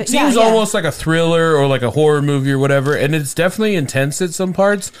not Can, but it seems almost like a thriller or like a horror movie or whatever, and it's definitely intense at some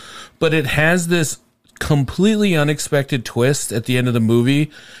parts, but it has this completely unexpected twist at the end of the movie,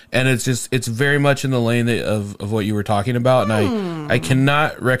 and it's very much in the lane of what you were talking about, and I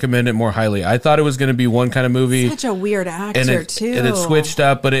cannot recommend it more highly. I thought it was going to be one kind of movie, such a weird actor too, and it switched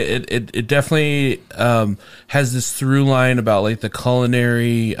up, but it definitely has this through line about like the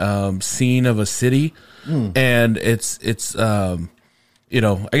culinary scene of a city, and it's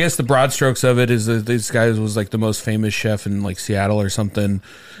I guess the broad strokes of it is that this guy was like the most famous chef in like Seattle or something,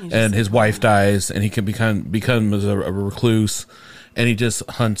 and his wife dies, and he can become a recluse, and he just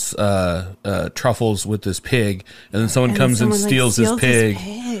hunts truffles with this pig, and then someone comes and steals his pig.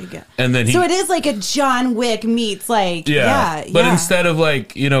 And then so it is like a John Wick meets like but instead of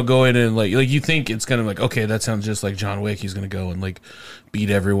like going in like you think it's gonna like, okay, that sounds just like John Wick, he's gonna go and like beat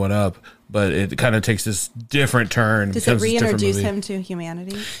everyone up, but it kind of takes this different turn. Does it reintroduce him to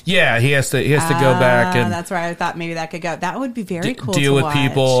humanity? Yeah, he has to go back, and that's where I thought maybe that could go. That would be very cool. Deal to with watch.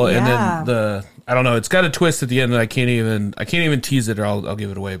 people, and then I don't know. It's got a twist at the end that I can't even tease it, or I'll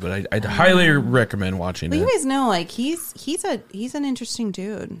give it away. But I'd highly recommend watching it. You guys know, like he's an interesting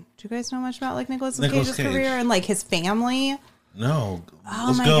dude. Do you guys know much about like Nicolas Cage's career and like his family? No. Oh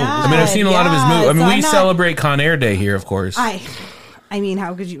Let's my go. God. I mean, I've seen a lot of his movies. I mean, So we celebrate Con Air Day here, of course. I mean,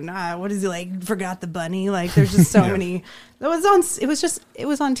 how could you not? What is he like? Forgot the bunny? Like, there's just so many. It was on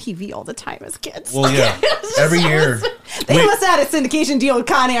TV all the time as kids. Well, yeah, every year. They must have had a syndication deal with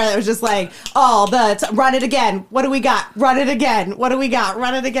Con Air that was just like, run it again. What do we got? Run it again. What do we got?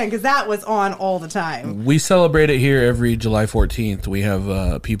 Run it again. Because that was on all the time. We celebrate it here every July 14th. We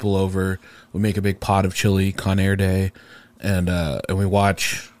have people over. We make a big pot of chili, Con Air Day, and we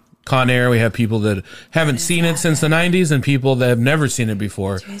watch Con Air. We have people that haven't seen it since the 90s and people that have never seen it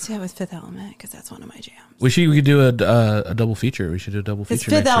before. Do you guys do that with Fifth Element? Because that's one of my jams. We could do a double feature. We should do a double feature. It's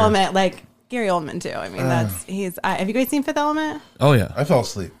Fifth Element, like Gary Oldman too. I mean, have you guys seen Fifth Element? Oh yeah, I fell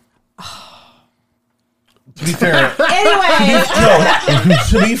asleep. To be fair, anyway,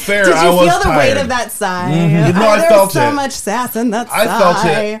 to be fair, did you I was feel the tired. weight of that sigh? I felt so it. much sass in that I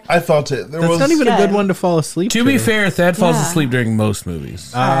sigh. felt it. That's not even a good one to fall asleep to. To be fair, Thad falls asleep during most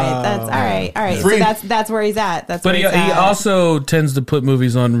movies. All right. So that's where he's at. But he also tends to put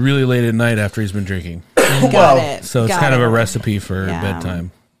movies on really late at night after he's been drinking. Got it. So it's kind of a recipe for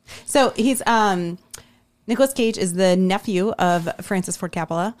bedtime. So he's Nicolas Cage is the nephew of Francis Ford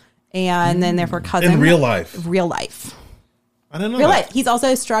Coppola, and then therefore cousin in real life. Real life. I didn't know Real that. life. He's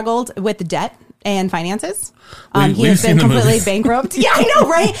also struggled with debt and finances. He We've has seen been the completely movies. bankrupt. Yeah, I know,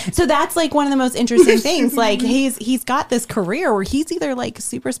 right? So that's like one of the most interesting things. Like he's got this career where he's either like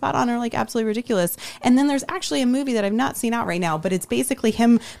super spot on or like absolutely ridiculous. And then there's actually a movie that I've not seen out right now, but it's basically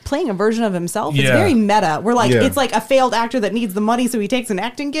him playing a version of himself. It's very meta. We're like, it's like a failed actor that needs the money, so he takes an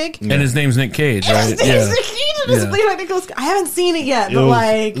acting gig. And his name's Nick Cage, right? His name's Nick Cage. Played by Nicolas. I haven't seen it yet, but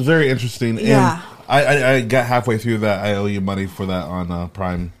It was very interesting. Yeah. And I got halfway through that. I owe you money for that on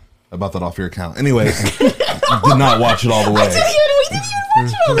Prime. I bought that off your account. Anyways, did not watch it all the way. We didn't even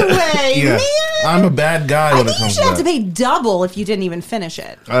watch it all the way. Yeah. Man. I'm a bad guy when it You comes should to have to that. pay double if you didn't even finish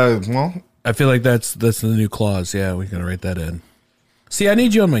it. Well, I feel like that's the new clause. Yeah, we gotta write that in. See, I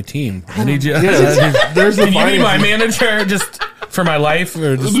need you on my team. I need you. there's the Can you be my finance manager just for my life,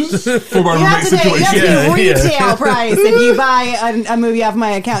 or just for my You have roommate to pay situation. Yeah, retail price if you buy a movie off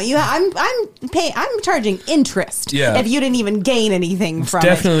my account. I'm charging interest. Yeah. If you didn't even gain anything from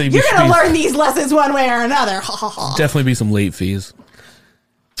definitely it, you're be- going to learn these lessons one way or another. definitely be some late fees.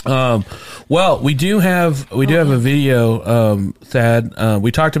 Well, we do have a video, Thad.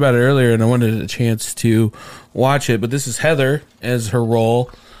 We talked about it earlier, and I wanted a chance to watch it. But this is Heather as her role.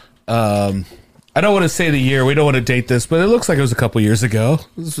 I don't want to say the year. We don't want to date this, but it looks like it was a couple years ago.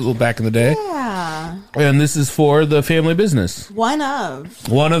 This was a little back in the day. Yeah. And this is for the family business. One of.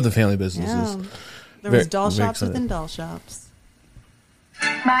 One of the family businesses. Yeah. There was Very- doll very shops excited. within doll shops.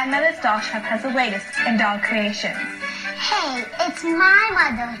 My Mother's Doll Shop has the latest in doll creations. Hey, it's my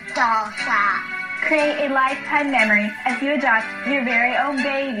mother's doll shop. Create a lifetime memory as you adopt your very own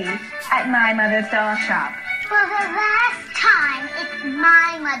baby at My Mother's Doll Shop. For the last time, it's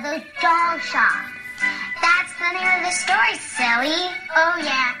my mother's doll shop. That's the name of the story, silly. Oh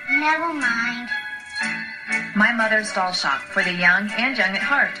yeah, never mind. My Mother's Doll Shop for the young and young at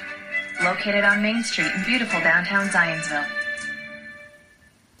heart. Located on Main Street in beautiful downtown Zionsville.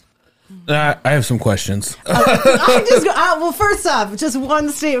 I have some questions. Well, first off, just one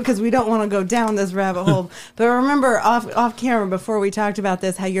statement because we don't want to go down this rabbit hole. But remember, off camera before we talked about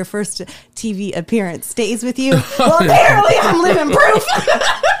this, how your first TV appearance stays with you. Well, apparently, I'm living proof.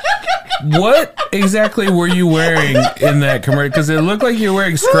 What exactly were you wearing in that commercial? Because it looked like you were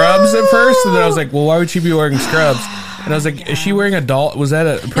wearing scrubs at first, and then I was like, well, why would she be wearing scrubs? And I was like, is she wearing a doll? Was that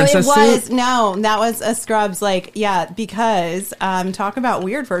a princess suit? No, that was a scrubs. Because talk about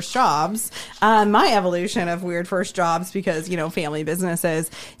weird first jobs. My evolution of weird first jobs because family businesses.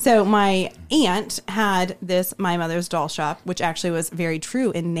 So my aunt had this My Mother's Doll Shop, which actually was very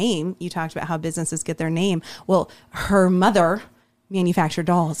true in name. You talked about how businesses get their name. Well, her mother manufactured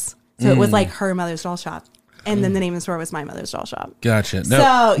dolls, so it was like her mother's doll shop. And then the name of the store was My Mother's Doll Shop. Gotcha.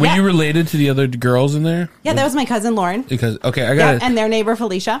 Now, So, were yeah. you related to the other girls in there? Yeah, that was my cousin Lauren. Because I Yeah, got and their neighbor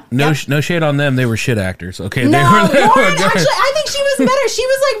Felicia. no Yep. no shade on them. They were shit actors. Okay, No, they were. Lauren, actually, I think she was better. She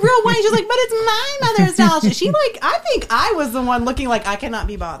was like real white. She was like, but it's my mother's doll. I think I was the one looking like I cannot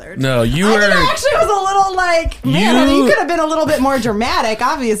be bothered. No, you I were. think I actually was a little like, man, honey, You- you could have been a little bit more dramatic.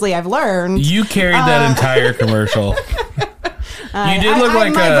 Obviously, I've learned. You carried that entire commercial. You did look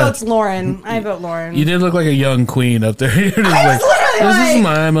like my a. vote's Lauren. I vote Lauren. You did look like a young queen up there. You're just like, literally this is like-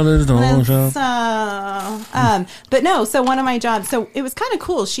 my mother's doll shop. So, but no, so one of my jobs, so it was kind of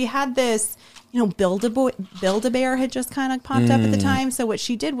cool. She had this, Build-A-Bear had just kind of popped up at the time. So what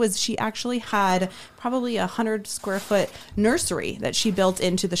she did was she actually had probably 100 square foot nursery that she built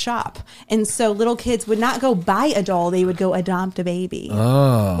into the shop. And so little kids would not go buy a doll, they would go adopt a baby.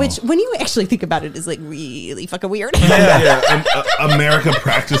 Oh. Which, when you actually think about it, is like really fucking weird. America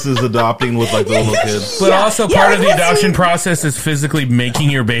practices adopting with like the little kids. But also Yeah, part like, of the listen- adoption process is physically making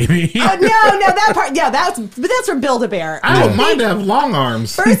your baby. No, that part, yeah, that's for Build-A-Bear. I don't mind to have long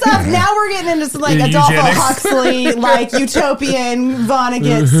arms. First off, now we're getting into some, like Adolfo Eugenics. Huxley, like utopian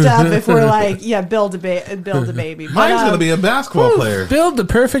Vonnegut stuff. If we're like, yeah, build a baby. But, Mine's gonna be a basketball player. Build the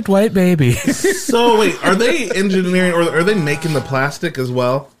perfect white baby. So wait, are they engineering or are they making the plastic as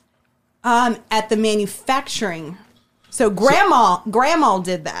well? at the manufacturing. So grandma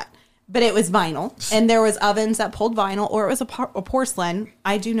did that. But it was vinyl, and there was ovens that pulled vinyl, or it was a porcelain.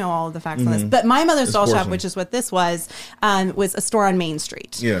 I do know all of the facts on this. But My Mother's Doll Shop, porcelain. which is what this was a store on Main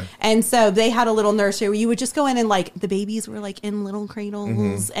Street. Yeah. And so they had a little nursery where you would just go in and, like, the babies were, like, in little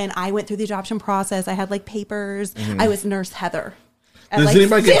cradles. And I went through the adoption process. I had, like, papers. I was Nurse Heather. At, Does like,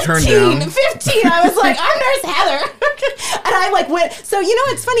 anybody get turned down? 15, I was like, I'm Nurse Heather. And I, like, went. So, you know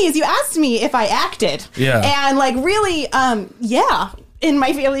what's funny is you asked me if I acted. Yeah. And, like, really, yeah. In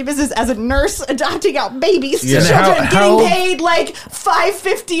my family business as a nurse adopting out babies to Yeah. children, How- getting paid like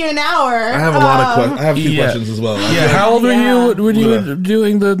 $5.50 an hour. I have a lot of I have a few Yeah. questions as well. Yeah, how old were Yeah. you when you were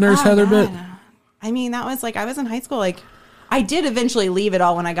doing the Nurse Oh, Heather God. bit? I mean, that was like I was in high school. Like, I did eventually leave it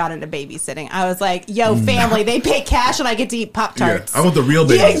all when I got into babysitting. I was like, "Yo, family, they pay cash and I get to eat Pop-Tarts." I want the real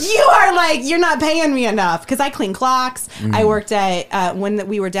You, babies. you are like, you're not paying me enough because I clean clocks. I worked at when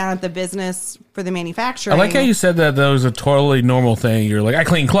we were down at the business for the manufacturing. I like how you said that was a totally normal thing. You're like, I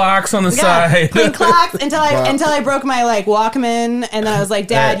clean clocks on the side. Clean clocks until I broke my like Walkman, and then I was like,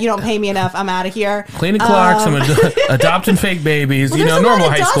 Dad, you don't pay me enough. I'm out of here. Cleaning clocks, I'm adopting fake babies. Well, normal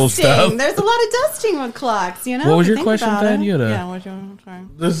high school stuff. There's a lot of dusting with clocks. What was your question, Dad?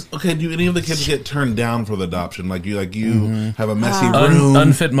 Okay, do any of the kids get turned down for the adoption? Like you have a messy room,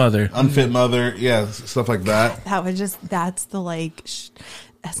 unfit mother, yeah, stuff like that. That's the like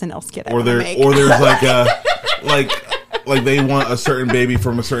SNL skit. Or there's like a like they want a certain baby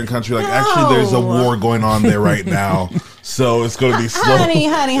from a certain country. Like actually, there's a war going on there right now, so it's going to be slow. Honey.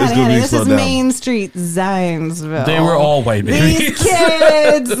 This is Main Street, Zionsville. They were all white babies. These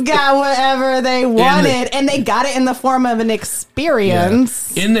kids got whatever they wanted, and they got it in the form of an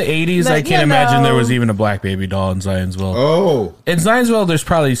experience. Yeah. In the 80s, I can't imagine there was even a black baby doll in Zionsville. Oh, in Zionsville, there's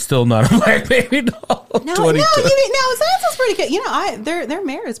probably still not a black baby doll. No, Zionsville's pretty good. Their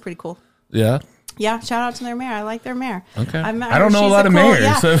mayor is pretty cool. Yeah. Yeah, shout out to their mayor. I like their mayor. Okay. I don't know a lot of mayors.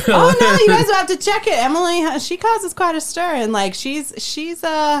 Yeah. So oh no, you guys have to check it. Emily, she causes quite a stir, and like she's was she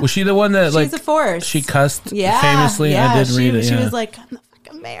the one that she's a force? She cussed famously. Yeah, I did read it. She was like, I'm the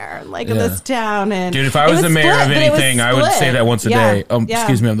fucking mayor, of this town. And dude, if I was the mayor of anything, I would say that once a day.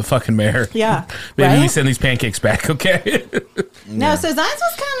 Excuse me, I'm the fucking mayor. Yeah, baby, we send these pancakes back, okay? No, so Zionsville's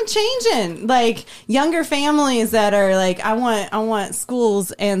kind of changing. Like younger families that are like, I want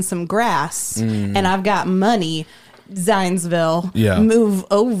schools and some grass, and I've got money. Zionsville, move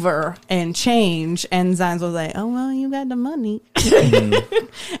over and change. And Zionsville's like, oh well, you got the money.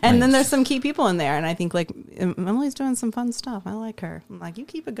 And then there's some key people in there, and I think like Emily's doing some fun stuff. I like her. I'm like, you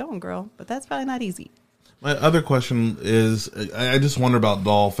keep it going, girl, but that's probably not easy. My other question is, I just wonder about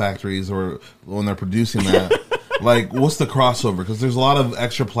doll factories or when they're producing that. Like, what's the crossover? Because there's a lot of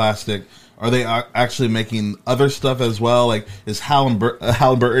extra plastic. Are they actually making other stuff as well? Like, is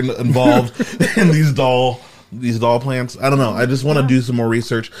Halliburton involved in these doll plants? I don't know. I just want to do some more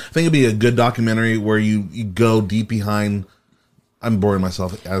research. I think it'd be a good documentary where you go deep behind. I'm boring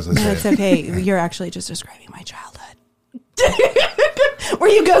myself as I say. It's okay. You're actually just describing my childhood. Where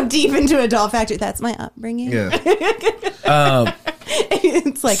you go deep into a doll factory. That's my upbringing. Yeah.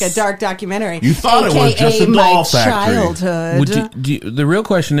 It's like a dark documentary. You thought it was just a doll factory. Childhood. The real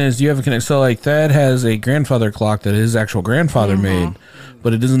question is, do you have a connection? So like Thad has a grandfather clock that his actual grandfather made,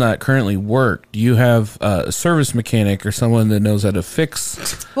 but it does not currently work. Do you have a service mechanic or someone that knows how to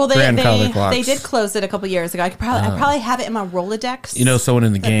fix grandfather clocks? They did close it a couple years ago. I probably have it in my Rolodex. You know someone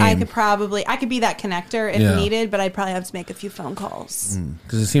in the game. I could be that connector if needed, but I'd probably have to make a few phone calls.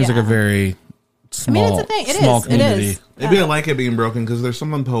 Because it seems like a very small, it's a thing. small community. It is. Maybe I like it being broken because there's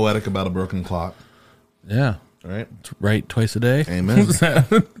something poetic about a broken clock. Yeah. Right? It's right twice a day. Amen.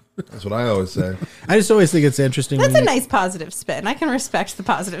 That's what I always say. I just always think it's interesting. That's a nice positive spin. I can respect the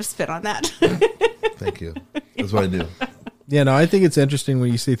positive spin on that. Thank you. That's what I do. Yeah, no, I think it's interesting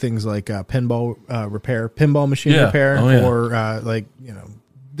when you see things like pinball machine repair, or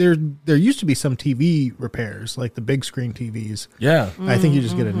there used to be some TV repairs, like the big screen TVs. Yeah. I think you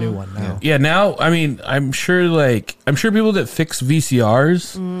just get a new one now. Yeah, now, I mean, I'm sure people that fix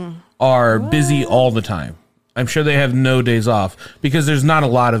VCRs are busy all the time. I'm sure they have no days off because there's not a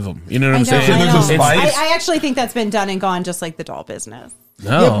lot of them. You know what I'm saying? I actually think that's been done and gone just like the doll business.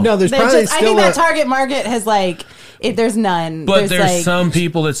 No, there's probably still I think that target market has there's none. But there's some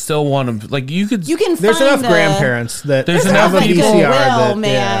people that still want them. Like you can. There's enough grandparents that there's enough enough people.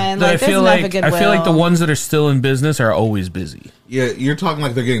 Man. I feel like the ones that are still in business are always busy. Yeah, you're talking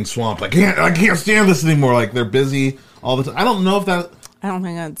like they're getting swamped. I can't stand this anymore. Like they're busy all the time. I don't know if that. I don't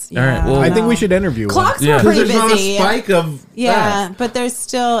think that's. All right, well, I think we should interview clocks one. were pretty there's busy. Not a spike of that. But there's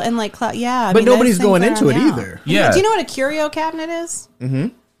still and like but nobody's going into it either. Yeah. Do you know what a curio cabinet is? Mm-hmm.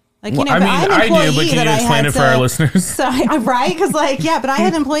 Like, I do, but can you explain it for our listeners? So, right? Because, but I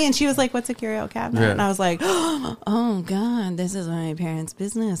had an employee, and she was like, what's a curio cabinet? Yeah. And I was like, oh, God, this is my parents'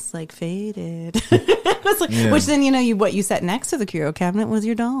 business, faded. Which then, what you set next to the curio cabinet was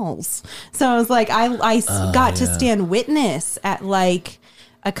your dolls. So I was like, I got to stand witness at,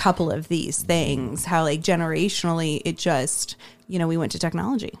 a couple of these things, how, generationally, it just, we went to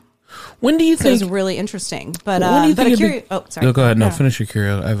technology. When do you think it was really interesting? But oh, sorry. No, go ahead. No, finish your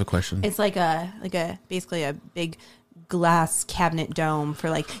curio. I have a question. It's basically a big glass cabinet dome for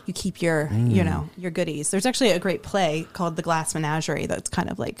you keep your your goodies. There's actually a great play called The Glass Menagerie that's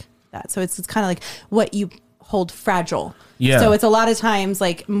kind of like that. So it's kind of like what you hold fragile. Yeah. So it's a lot of times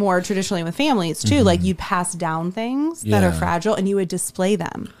more traditionally with families too. You pass down things that are fragile and you would display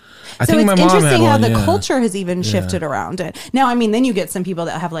them. So it's interesting how the culture has even shifted around it. Now, I mean, then you get some people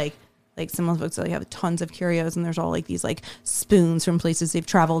that have Like some of the books, they have tons of curios, and there's all like these like spoons from places they've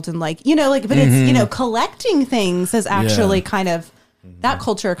traveled, and like but it's collecting things has actually kind of that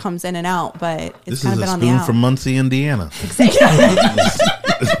culture comes in and out, but it's This kind is of been a on the spoon out. from Muncie, Indiana.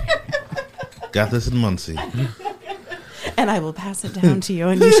 Got this in Muncie. And I will pass it down to you,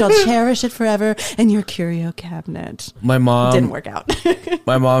 and you shall cherish it forever in your curio cabinet. My mom Didn't work out.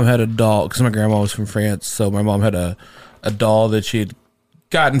 My mom had a doll because my grandma was from France, so my mom had a doll that she had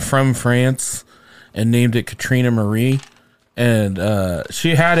gotten from France and named it Katrina Marie, and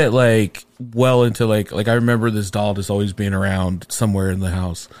she had it like well into like I remember this doll just always being around somewhere in the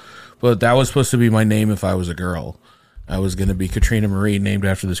house, but that was supposed to be my name if I was a girl. I was going to be Katrina Marie, named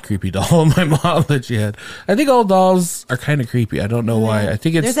after this creepy doll my mom that she had. I think all dolls are kind of creepy. I don't know why. I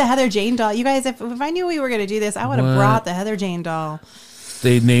think There's a Heather Jane doll. You guys, if I knew we were going to do this, I would have brought the Heather Jane doll.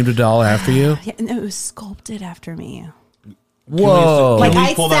 They named a doll after you. Yeah, and it was sculpted after me. Whoa! Like Can we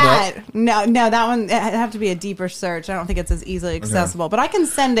I pull that sat. No, that one it'd have to be a deeper search. I don't think it's as easily accessible, but I can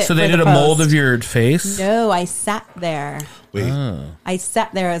send it. So they for did the a mold post. of your face. No, I sat there. Wait. I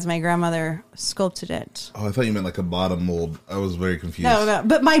sat there as my grandmother sculpted it. Oh, I thought you meant like a bottom mold. I was very confused. No.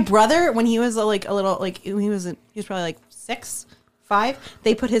 But my brother, when he was like a little, like he was probably like 6, 5.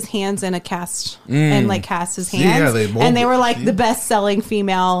 They put his hands in a cast and like cast his hands, yeah, they mold and they it. were like the best-selling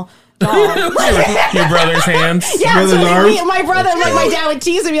female doll. Your brother's hands. Yeah, so Brother's arms? my brother, like my dad would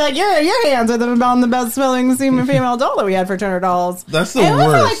tease and be like, "Your hands are the best-selling female doll that we had for Turner Dolls." That's the and it was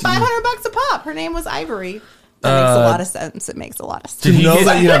worst. for like $500 a pop. Her name was Ivory. That makes a lot of sense. It makes a lot of sense. Did you know get-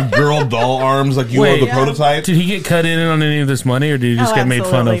 that you have girl doll arms like you Wait. are the Yeah. prototype? Did he get cut in on any of this money, or did he just get made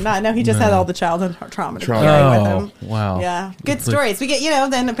fun of? Not. No, he just had all the childhood trauma to carry Oh, with him. wow. Yeah, good stories. We get,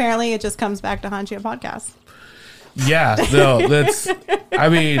 then apparently it just comes back to haunt you at podcasts. Yeah, no, that's. I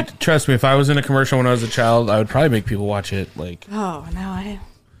mean, trust me. If I was in a commercial when I was a child, I would probably make people watch it. Like, Oh no,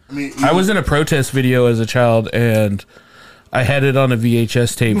 I was in a protest video as a child, and I had it on a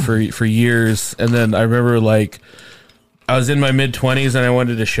VHS tape for years. And then I remember, like, I was in my mid-20s, and I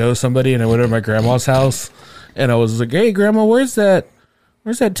wanted to show somebody, and I went to my grandma's house, and I was like, "Hey, Grandma, where's that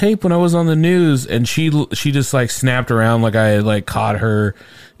tape when I was on the news?" And she just like snapped around like I had like caught her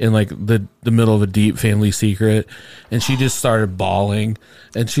in like the middle of a deep family secret, and she just started bawling,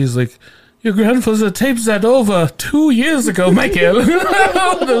 and she's like, "Your grandfather taped that over 2 years ago, Michael."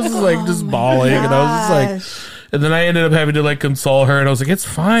 I was like just bawling, and I was just like, and then I ended up having to like console her, and I was like, "It's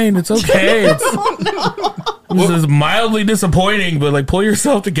fine, it's okay." This is mildly disappointing, but like pull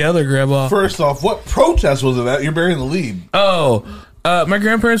yourself together, Grandma. First off, what protest was it at? You're burying the lead. My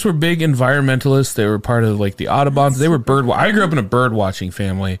grandparents were big environmentalists. They were part of like the Audubons. They were I grew up in a bird watching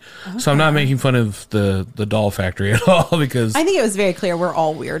family, so I'm not making fun of the doll factory at all because I think it was very clear we're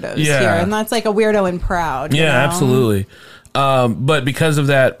all weirdos Yeah. here, and that's like a weirdo and proud. you know? absolutely. But because of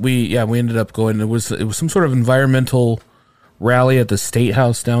that, we ended up going. It was some sort of environmental rally at the State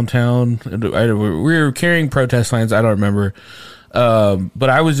House downtown. And we were carrying protest signs. I don't remember. But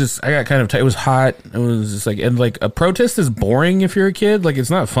I got kind of it was hot. It was just like, and like a protest is boring if you're a kid. Like it's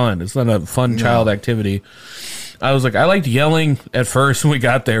not fun. It's not a fun child activity. I was like, I liked yelling at first when we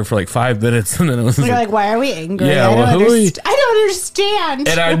got there for like 5 minutes, and then it was You're like, why are we angry? Yeah, I well, don't who are we- I don't understand.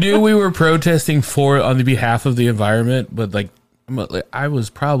 and I knew we were protesting on the behalf of the environment, but like I was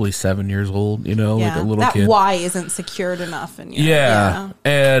probably 7 years old, like a little that kid. why isn't secured enough. And Yeah.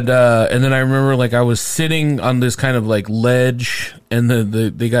 And then I remember like I was sitting on this kind of like ledge, and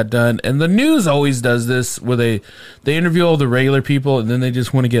they got done, and the news always does this where they interview all the regular people, and then they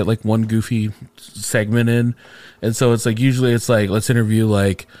just want to get like one goofy segment in. And so it's like usually it's like, let's interview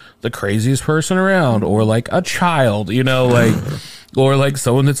like the craziest person around, or like a child, like or like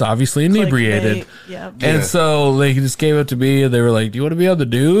someone that's obviously inebriated. Yep. And so they just gave it to me, and they were like, "Do you want to be on the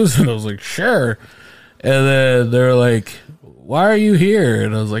news?" And I was like, "Sure." And then they were like, "Why are you here?"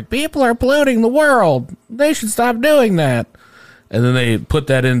 And I was like, "People are polluting the world. They should stop doing that." And then they put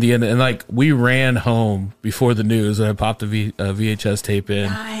that in the end, and like we ran home before the news, and I popped the VHS tape in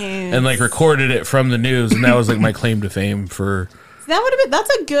and like recorded it from the news, and that was like my claim to fame for. That would have been. That's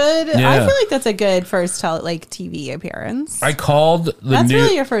a good. I Yeah. feel like that's a good first TV appearance. I called the That's news.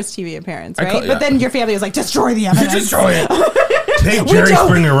 really your first TV appearance, right? call- But then your family was like, destroy the evidence. Destroy it. Take Jerry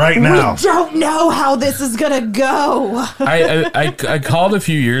Springer right now. We don't know how this is gonna go. I called a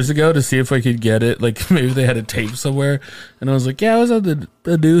few years ago to see if I could get it. Like maybe they had a tape somewhere, and I was like, "Yeah, I was on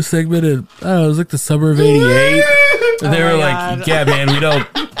the news segment, and I don't know, it was like the summer of '88." And they were like, God. "Yeah, man, we don't.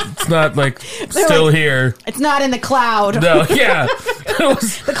 It's not like still like- here." It's not in the cloud. No, yeah, it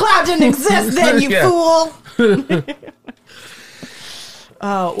was, The cloud didn't exist then, you Yeah. fool.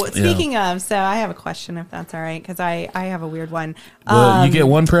 Oh, well, speaking of, so I have a question, if that's all right, because I have a weird one. Well, you get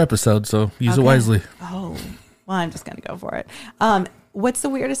one per episode, so use it wisely. Oh, well, I'm just gonna go for it. What's the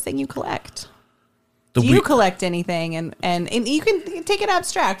weirdest thing you collect? Do you collect anything? And you can take it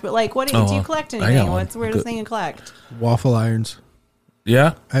abstract, but like, do you collect anything? What's the weirdest thing you collect? Waffle irons.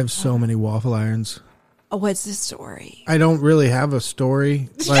 Yeah, I have so many waffle irons. Oh, what's the story? I don't really have a story.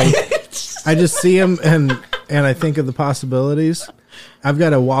 Like, I just see them and I think of the possibilities. I've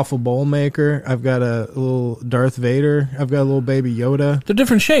got a waffle bowl maker. I've got a little Darth Vader. I've got a little baby Yoda. they're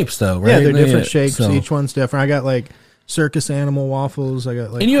different shapes, though, right? Yeah, they're different shapes. So. Each one's different. I got like circus animal waffles. I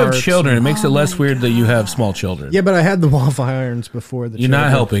got like, and you have hearts. children. It makes it less weird that you have small children. Yeah, but I had the waffle irons before the. You're not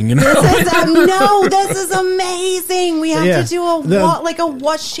helping. You know. No, this is amazing. We have to do a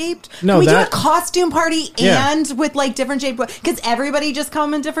what shaped. No, can we do a costume party and with like different shaped? Because everybody just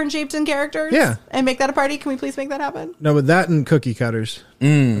come in different shapes and characters. Yeah, and make that a party. Can we please make that happen? No, but that and cookie cutters.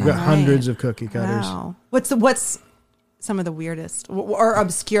 I've got hundreds of cookie cutters. Wow. What's some of the weirdest or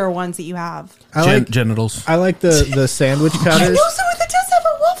obscure ones that you have? I like genitals. I like the sandwich cutters. I know someone that does have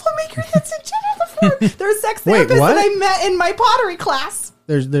a waffle maker that's in genital form. There's a sex therapist what? that I met in my pottery class.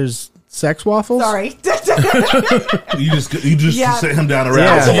 There's sex waffles. Sorry. You just sit him down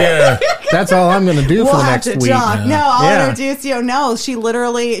around. Yeah. That's all I'm going to do for the next week. Yeah. No, I'll introduce you. No, she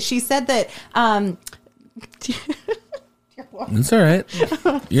said that. It's all right.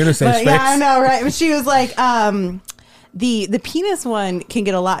 You're in the same space. Yeah, I know, right? But she was like, the penis one can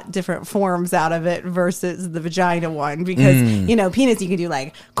get a lot different forms out of it versus the vagina one because penis you can do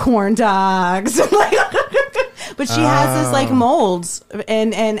like corn dogs, but she has this like molds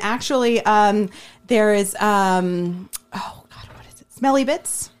and actually there is what is it? Smelly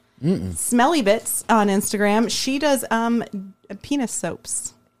Bits. Smelly Bits on Instagram. She does penis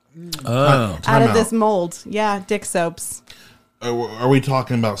soaps. Out of this mold. Yeah, dick soaps. Are we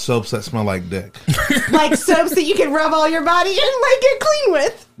talking about soaps that smell like dick? Like soaps that you can rub all your body and like get clean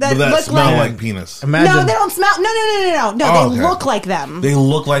with. That look smell like penis. Imagine. No, they don't smell. No. They look like them. They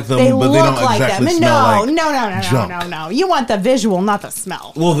look like them, but they don't exactly smell like junk. No. You want the visual, not the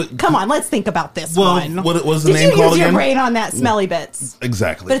smell. Well, come on, let's think about this one. What was the Did name you called use your again? brain on that Smelly Bits?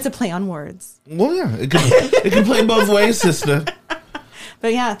 Exactly. But it's a play on words. Well, yeah, it can play both ways, sister.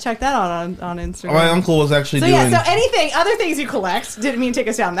 But yeah, check that out on Instagram. My uncle was actually doing. Yeah, so other things you collect. Didn't mean to take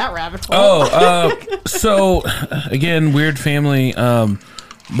us down that rabbit hole. So again, weird family.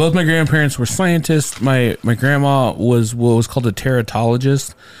 Both my grandparents were scientists. My grandma was what was called a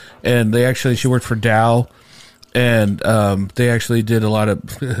teratologist, and she worked for Dow, and they actually did a lot of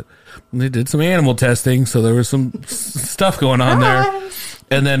they did some animal testing, so there was some stuff going on there.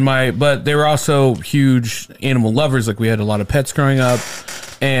 And then but they were also huge animal lovers. Like we had a lot of pets growing up,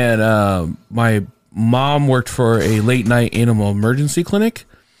 and my mom worked for a late night animal emergency clinic.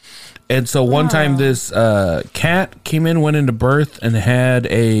 And so one time this cat went into birth and had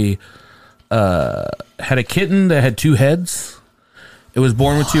a kitten that had 2 heads. It was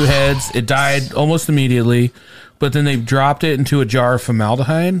born with 2 heads. It died almost immediately, but then they dropped it into a jar of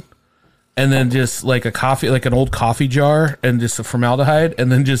formaldehyde. And then just like an old coffee jar and just a formaldehyde,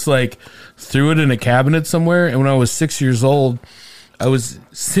 and then just like threw it in a cabinet somewhere. And when I was 6 years old, I was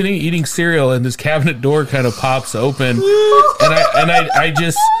sitting eating cereal, and this cabinet door kind of pops open, and I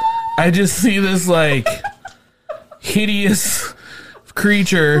just see this like hideous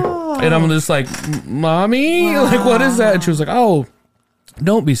creature, and I'm just like, "Mommy, like what is that?" And she was like, "Oh,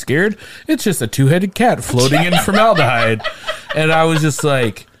 don't be scared. It's just a 2-headed cat floating in formaldehyde." And I was just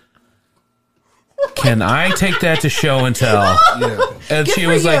like, can I take that to show and tell? Yeah. And she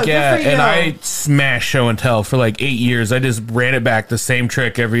was like, yeah. And I smashed show and tell for like 8 years. I just ran it back the same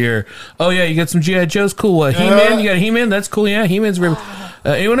trick every year. Oh, yeah, you got some G.I. Joes? Cool. He-Man? You got a He-Man? That's cool. Yeah, He-Man's real.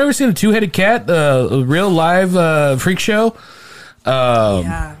 Anyone ever seen a 2-headed cat? A real live freak show?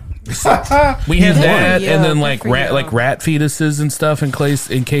 Yeah. We had that, and then like rat fetuses and stuff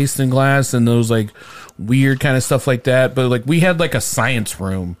encased in glass, and those like weird kind of stuff like that. But like we had like a science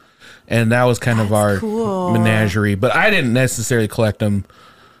room. And that was kind of our menagerie. But I didn't necessarily collect them.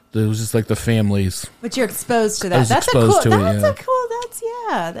 It was just like the families. But you're exposed to that.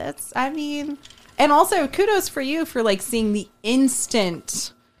 I mean, and also kudos for you for like seeing the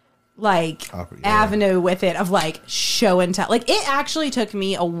instant avenue with it of like show and tell. Like it actually took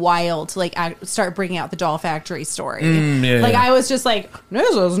me a while to like start bringing out the Doll Factory story. I was just like,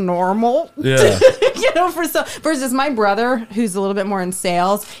 this is normal. Yeah. Versus my brother, who's a little bit more in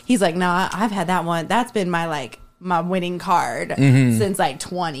sales, he's like, nah, I've had that one. That's been my like my winning card since like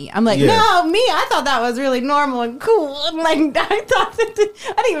 20. I'm like, Yeah. no, me, I thought that was really normal and cool. I'm like, I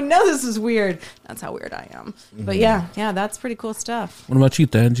didn't even know this was weird. That's how weird I am. But yeah, that's pretty cool stuff. What about you,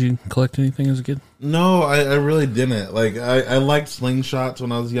 Dad? Did you collect anything as a kid? No, I really didn't. Like I liked slingshots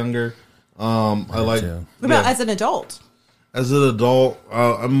when I was younger. I like too. What about as an adult? as an adult,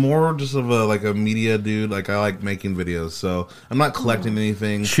 I'm more just of a media dude. Like I like making videos, so I'm not collecting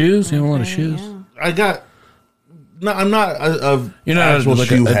anything. Shoes? You have a lot of shoes? Yeah. I got. No, I'm not a You're not actual like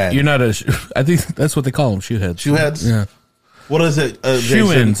shoe head. You're not a. I think that's what they call them, shoe heads. Shoe heads? Yeah. What is it?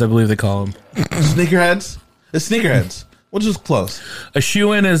 Shoe-ins, I believe they call them. Sneakerheads. It's sneakerheads. Which is close. A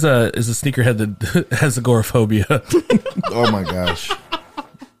shoe-in is a sneakerhead that has agoraphobia. Oh my gosh.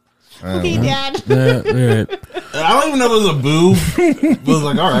 Okay, Dad. Yeah, all right. I don't even know if it was a boo. But it was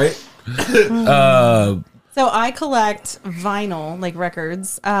like, all right. So I collect vinyl, like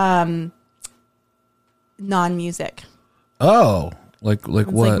records, non-music. Oh, like It's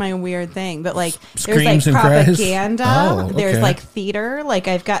what? like my weird thing, but like Screams there's and like cries? propaganda. Oh, There's okay. like theater. Like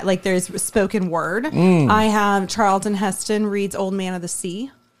I've got like there's spoken word. I have Charlton Heston reads Old Man of the Sea,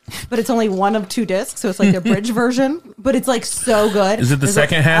 but it's only one of 2 discs, so it's like the bridge version. But it's like so good. Is it the There's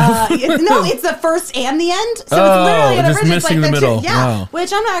second half? No, it's the first and the end. So Oh, it's literally an just abridged, missing like the middle. Yeah, Wow.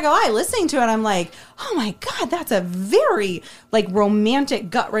 which I'm not gonna lie. Listening to it, I'm like, oh my god, that's a very like romantic,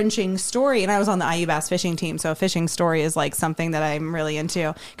 gut wrenching story. And I was on the IU Bass fishing team, so a fishing story is like something that I'm really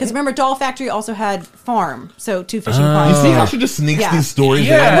into. Because remember, Doll Factory also had farm, so 2 fishing ponds. You see how she just sneaks Yeah. these stories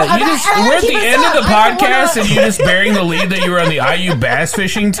Yeah, in? I'm you not- just, I gotta we're at keep the this end up. of the I don't podcast wanna- and you just bearing the lead that you were on the IU bass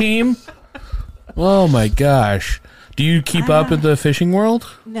fishing team. Oh my gosh. Do you keep up with the fishing world?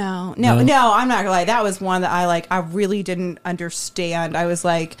 No, I'm not gonna lie. That was one that I really didn't understand. I was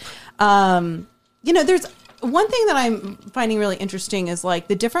like, there's one thing that I'm finding really interesting is like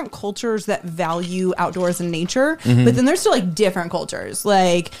the different cultures that value outdoors and nature, but then there's still like different cultures.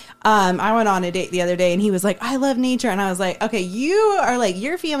 Like, I went on a date the other day and he was like, I love nature. And I was like, okay, you are like,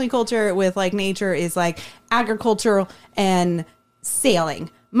 your family culture with like nature is like agricultural and sailing.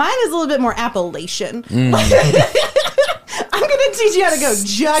 Mine is a little bit more Appalachian. I'm going to teach you how to go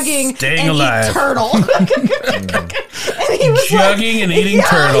jogging Staying and alive. eat turtle. And he was Jogging and eating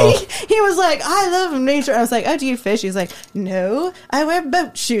turtle. He was like, I love nature. I was like, oh, do you fish? He's like, no, I wear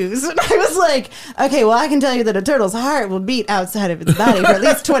boat shoes. And I was like, okay, well, I can tell you that a turtle's heart will beat outside of its body for at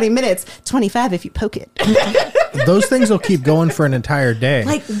least 20 minutes, 25 if you poke it. Those things will keep going for an entire day.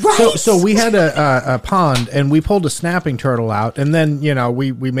 Like, right. So we had a pond and we pulled a snapping turtle out, and then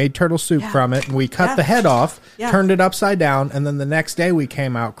we made turtle soup from it, and we cut the head off, turned it upside down, and then the next day we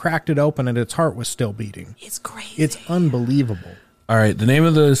came out, cracked it open, and its heart was still beating. It's crazy. It's unbelievable. All right, the name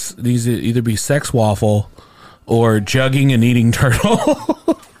of these either be sex waffle or jugging and eating turtle.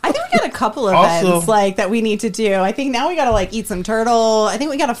 I think we got a couple of Also- events like that we need to do. I think now we got to like eat some turtle. I think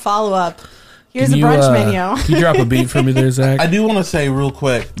we got to follow up. Here's Can a you, brunch menu. Can you drop a beat for me there, Zach? I do want to say real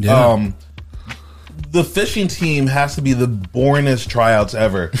quick. Yeah. The fishing team has to be the boringest tryouts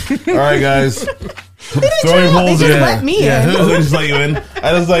ever. All right, guys. Throw your They holes just in. let me Yeah, in. They just let you in.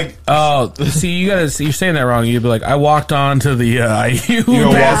 I was like, Oh, see, you're saying that wrong. You'd be like, I walked on to the IU You're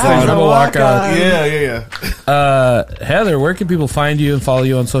a bass walk-on. fishing. I'm a walk on. yeah. Heather, where can people find you and follow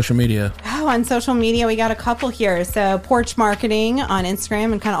you on social media? Oh, on social media, we got a couple here. So, Porch Marketing on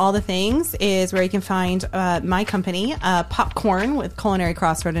Instagram and kind of all the things is where you can find my company, Popcorn with Culinary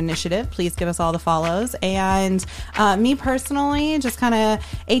Crossroad Initiative. Please give us all the follows. And me personally, just kind of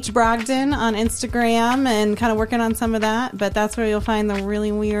H. Brogdon on Instagram and kind of working on some of that. But that's where you'll find the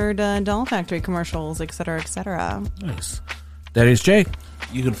really weird Doll Factory commercials, et cetera, et cetera. Nice. That is Jay.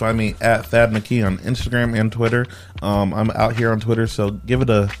 You can find me at Thad McKee on Instagram and Twitter. I'm out here on Twitter, so give it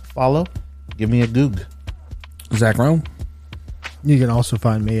a follow. Give me a goog. Zach Rome. You can also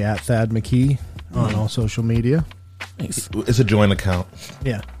find me at Thad McKee on all social media. Nice. It's a joint account.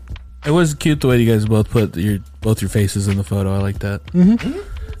 Yeah. It was cute the way you guys both put your faces in the photo. I like that. Sharing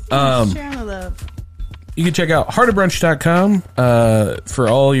the love. You can check out heartofbrunch.com for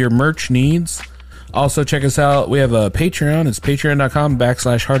all your merch needs. Also, check us out. We have a Patreon. It's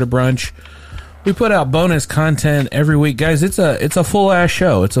patreon.com/heartofbrunch. We put out bonus content every week. Guys, it's a full-ass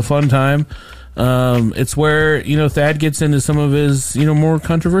show. It's a fun time. It's where, Thad gets into some of his, more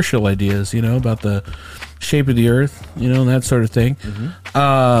controversial ideas, about the shape of the earth, and that sort of thing.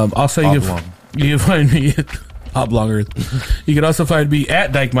 Also, you can find me at Oblong Earth. You can also find me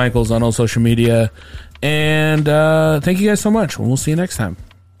at Dyke Michaels on all social media. And thank you guys so much. We'll see you next time.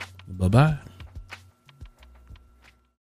 Bye-bye.